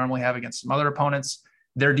like they normally have against some other opponents.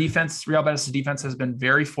 Their defense, Real Betis' defense, has been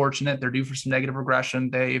very fortunate. They're due for some negative regression.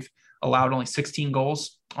 They've allowed only 16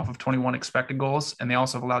 goals off of 21 expected goals, and they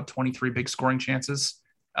also have allowed 23 big scoring chances,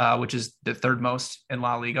 which is the 3rd most in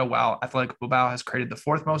La Liga, while Athletic Bilbao has created the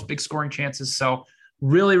 4th most big scoring chances. So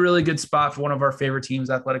really, really good spot for one of our favorite teams,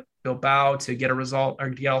 Athletic Bilbao, to get a result or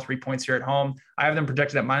get all 3 points here at home. I have them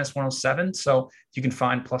projected at minus 107. So if you can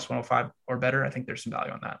find plus 105 or better, I think there's some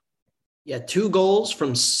value on that. Yeah, 2 goals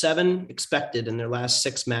from 7 expected in their last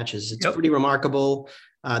 6 matches. It's pretty remarkable.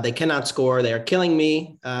 They cannot score. They are killing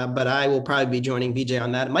me, but I will probably be joining BJ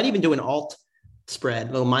on that. I might even do an alt spread,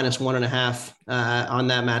 a little minus 1.5 on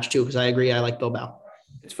that match too, because I agree. I like Bilbao.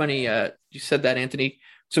 It's funny you said that, Anthony.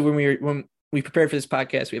 So when we prepared for this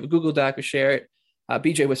podcast, we have a Google Doc, we share it.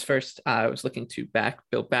 BJ was first. I was looking to back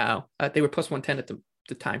Bilbao. They were plus 110 at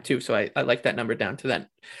the time too. So I like that number down to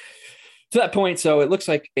that point. So it looks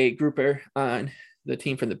like a grouper on the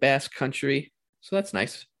team from the Basque Country. So that's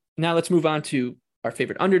nice. Now let's move on to our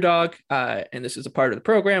favorite underdog. And this is a part of the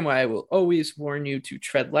program where I will always warn you to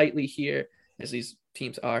tread lightly here, as these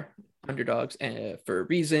teams are underdogs for a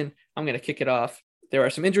reason. I'm going to kick it off. There are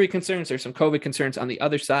some injury concerns. There's some COVID concerns on the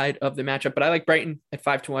other side of the matchup, but I like Brighton at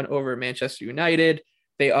 5-1 over Manchester United.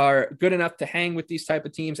 They are good enough to hang with these type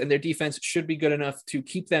of teams, and their defense should be good enough to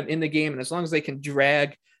keep them in the game. And as long as they can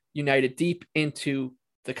drag United deep into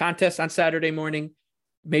the contest on Saturday morning,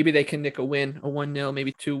 maybe they can nick a win, a 1-0,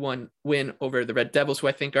 maybe 2-1 win over the Red Devils, who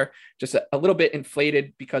I think are just a little bit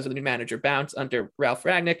inflated because of the new manager bounce under Ralph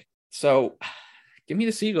Rangnick. So give me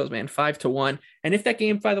the Seagulls, man, 5-1. And if that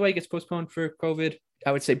game, by the way, gets postponed for COVID,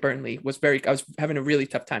 I would say Burnley I was having a really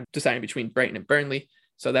tough time deciding between Brighton and Burnley.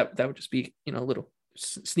 So that would just be, a little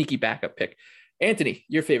sneaky backup pick. Anthony,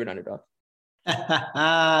 your favorite underdog.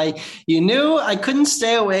 You knew I couldn't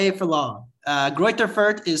stay away for long. Greuther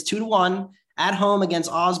Fürth is 2-1 at home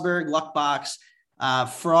against Augsburg, Luckbox.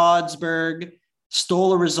 Fraudsburg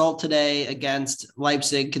stole a result today against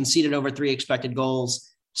Leipzig, conceded over 3 expected goals,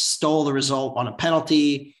 stole the result on a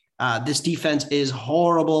penalty. This defense is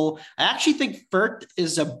horrible. I actually think Fürth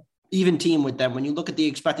is a even team with them. When you look at the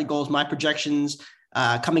expected goals, my projections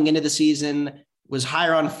coming into the season was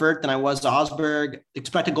higher on Fürth than I was Augsburg.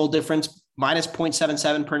 Expected goal difference, minus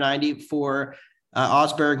 0.77 per 90 for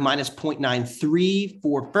Augsburg, minus 0.93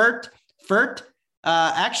 for Fürth. Fürth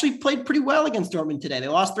actually played pretty well against Dortmund today. They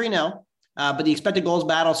lost 3-0, but the expected goals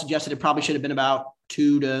battle suggested it probably should have been about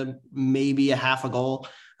 2 to maybe a half a goal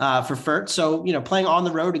for Fürth. So, playing on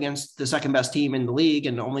the road against the second best team in the league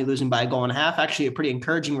and only losing by a goal and a half, actually a pretty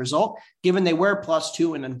encouraging result, given they were plus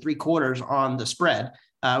 2 3/4 on the spread.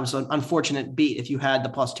 It was an unfortunate beat if you had the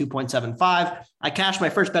plus 2.75. I cashed my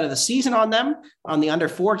first bet of the season on them on the under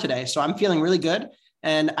 4 today. So I'm feeling really good.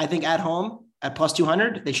 And I think at home at plus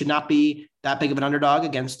 200, they should not be that big of an underdog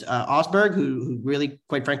against Augsburg, who really,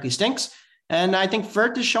 quite frankly, stinks. And I think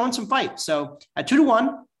Fürth is showing some fight. So at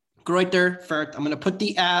 2-1, Greuther Fürth. I'm going to put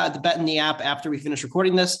the bet in the app after we finish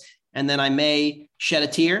recording this, and then I may shed a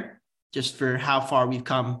tear just for how far we've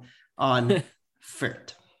come on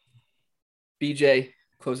Fürth. BJ,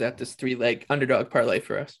 close out this 3-leg underdog parlay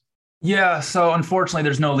for us. Yeah, so unfortunately,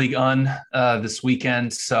 there's no Ligue 1 this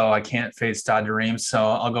weekend, so I can't fade Stade de Reims. So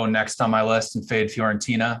I'll go next on my list and fade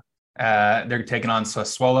Fiorentina. They're taking on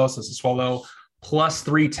Sassuolo. So Sassuolo plus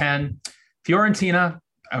 310. Fiorentina,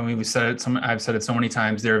 I mean, I've said it so many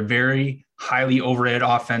times. They're a very highly overrated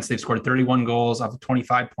offense. They've scored 31 goals off of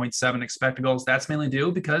 25.7 expected goals. That's mainly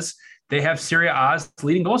due because they have Serie A's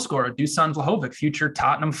leading goal scorer, Dusan Vlahovic, future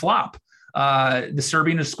Tottenham flop. The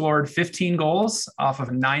Serbian has scored 15 goals off of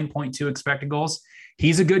 9.2 expected goals.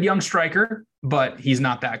 He's a good young striker, but he's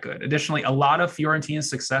not that good. Additionally, a lot of Fiorentina's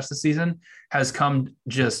success this season has come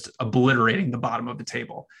just obliterating the bottom of the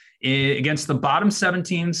table. Against the bottom 7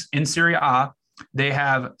 teams in Serie A, they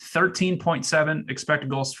have 13.7 expected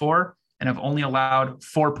goals for and have only allowed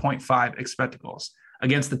 4.5 expected goals.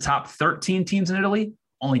 Against the top 13 teams in Italy,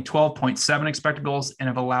 only 12.7 expected goals and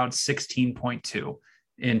have allowed 16.2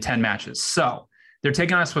 in 10 matches. So they're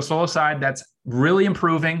taking on a Sassuolo side that's really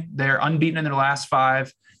improving. They're unbeaten in their last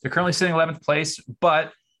 5. They're currently sitting 11th place,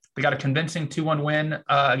 but they got a convincing 2-1 win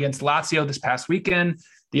against Lazio this past weekend.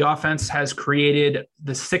 The offense has created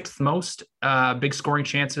the 6th most big scoring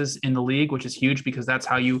chances in the league, which is huge because that's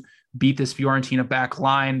how you beat this Fiorentina back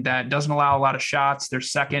line that doesn't allow a lot of shots. They're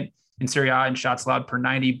second in Serie A in shots allowed per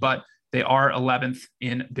 90, but they are 11th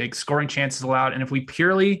in big scoring chances allowed. And if we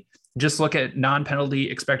purely just look at non-penalty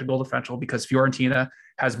expected goal differential, because Fiorentina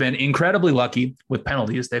has been incredibly lucky with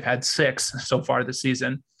penalties. They've had 6 so far this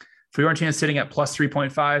season. Fiorentina is sitting at plus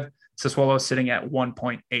 3.5. Sassuolo is sitting at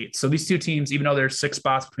 1.8. So these two teams, even though there's 6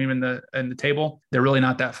 spots between them in the table, they're really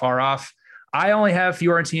not that far off. I only have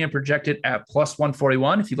Fiorentina projected at plus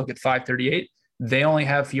 141. If you look at 538, they only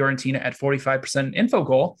have Fiorentina at 45%. Info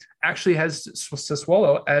Goal actually has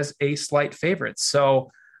Sassuolo as a slight favorite.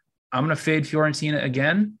 So I'm going to fade Fiorentina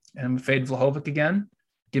again, and I'm going to fade Vlahovic again.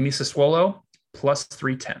 Give me Sassuolo plus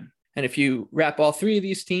 310. And if you wrap all 3 of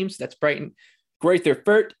these teams, that's Brighton, Greuther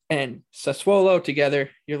Fürth, and Sassuolo together,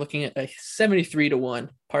 you're looking at a 73-1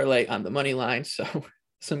 parlay on the money line. So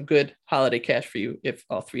some good holiday cash for you if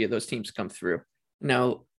all 3 of those teams come through.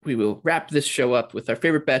 Now we will wrap this show up with our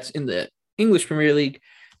favorite bets in the English Premier League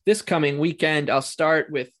this coming weekend. I'll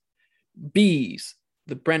start with Bees,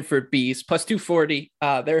 the Brentford Bees, plus 240.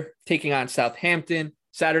 They're taking on Southampton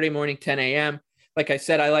Saturday morning, 10 a.m. Like I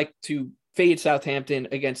said, I like to fade Southampton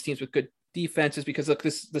against teams with good defenses because look,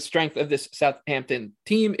 the strength of this Southampton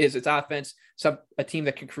team is its offense. A team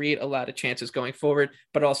that can create a lot of chances going forward,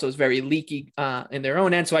 but also is very leaky in their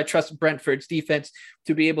own end. So I trust Brentford's defense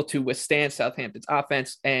to be able to withstand Southampton's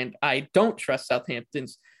offense, and I don't trust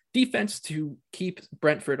Southampton's defense to keep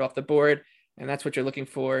Brentford off the board. And that's what you're looking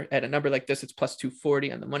for at a number like this. It's plus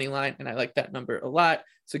 240 on the money line, and I like that number a lot.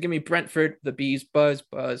 So give me Brentford, the Bees, buzz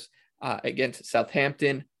against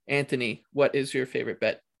Southampton. Anthony, what is your favorite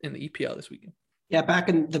bet in the EPL this weekend? Yeah, back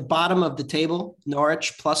in the bottom of the table,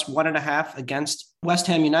 Norwich plus 1.5 against West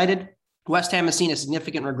Ham United. West Ham has seen a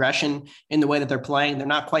significant regression in the way that they're playing. They're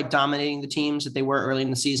not quite dominating the teams that they were early in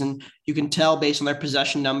the season. You can tell based on their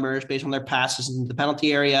possession numbers, based on their passes into the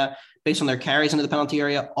penalty area, based on their carries into the penalty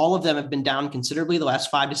area. All of them have been down considerably the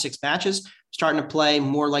last 5 to 6 matches, starting to play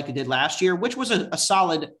more like they did last year, which was a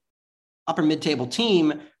solid upper mid-table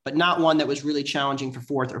team, but not one that was really challenging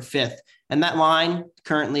for 4th or 5th. And that line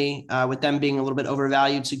currently, with them being a little bit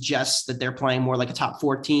overvalued, suggests that they're playing more like a top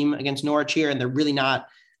 4 team against Norwich here, and they're really not.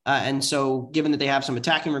 And so given that they have some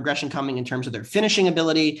attacking regression coming in terms of their finishing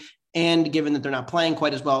ability, and given that they're not playing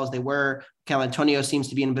quite as well as they were, Cal Antonio seems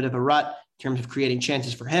to be in a bit of a rut in terms of creating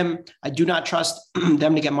chances for him. I do not trust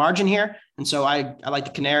them to get margin here. And so I like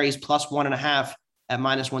the Canaries plus 1.5 at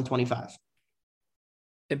minus 125.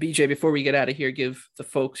 And BJ, before we get out of here, give the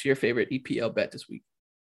folks your favorite EPL bet this week.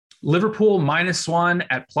 Liverpool -1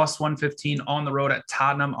 at plus 115 on the road at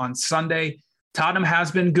Tottenham on Sunday. Tottenham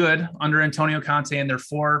has been good under Antonio Conte in their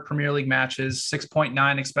 4 Premier League matches,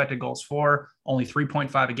 6.9 expected goals for, only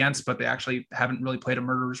 3.5 against, but they actually haven't really played a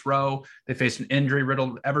murderer's row. They faced an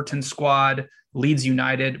injury-riddled Everton squad, Leeds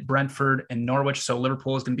United, Brentford, and Norwich. So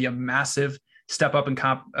Liverpool is going to be a massive step up in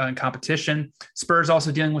competition. Spurs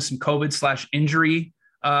also dealing with some COVID/injury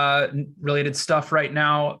related stuff right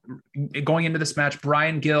now. Going into this match,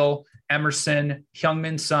 Bryan Gill, Emerson,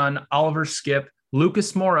 Heung-min Son, Oliver Skipp,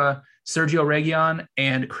 Lucas Moura, Sergio Reguilon,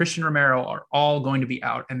 and Christian Romero are all going to be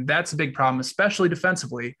out. And that's a big problem, especially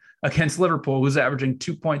defensively against Liverpool, who's averaging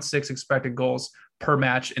 2.6 expected goals per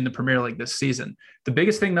match in the Premier League this season. The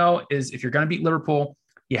biggest thing, though, is if you're going to beat Liverpool,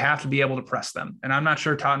 you have to be able to press them. And I'm not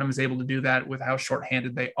sure Tottenham is able to do that with how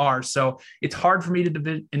shorthanded they are. So it's hard for me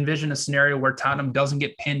to envision a scenario where Tottenham doesn't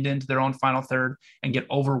get pinned into their own final third and get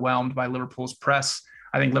overwhelmed by Liverpool's press.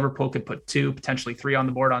 I think Liverpool could put 2, potentially 3 on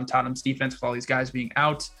the board on Tottenham's defense with all these guys being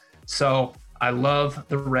out. So I love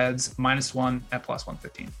the Reds -1 at plus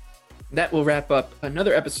 115. That will wrap up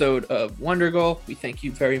another episode of Wonder Goal. We thank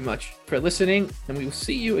you very much for listening, and we will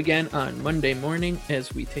see you again on Monday morning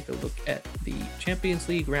as we take a look at the Champions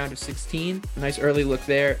League round of 16. A nice early look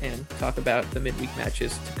there and talk about the midweek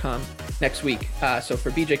matches to come next week. So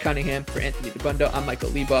for BJ Cunningham, for Anthony Dabbundo, I'm Michael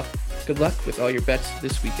Leboff. Good luck with all your bets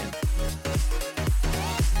this weekend.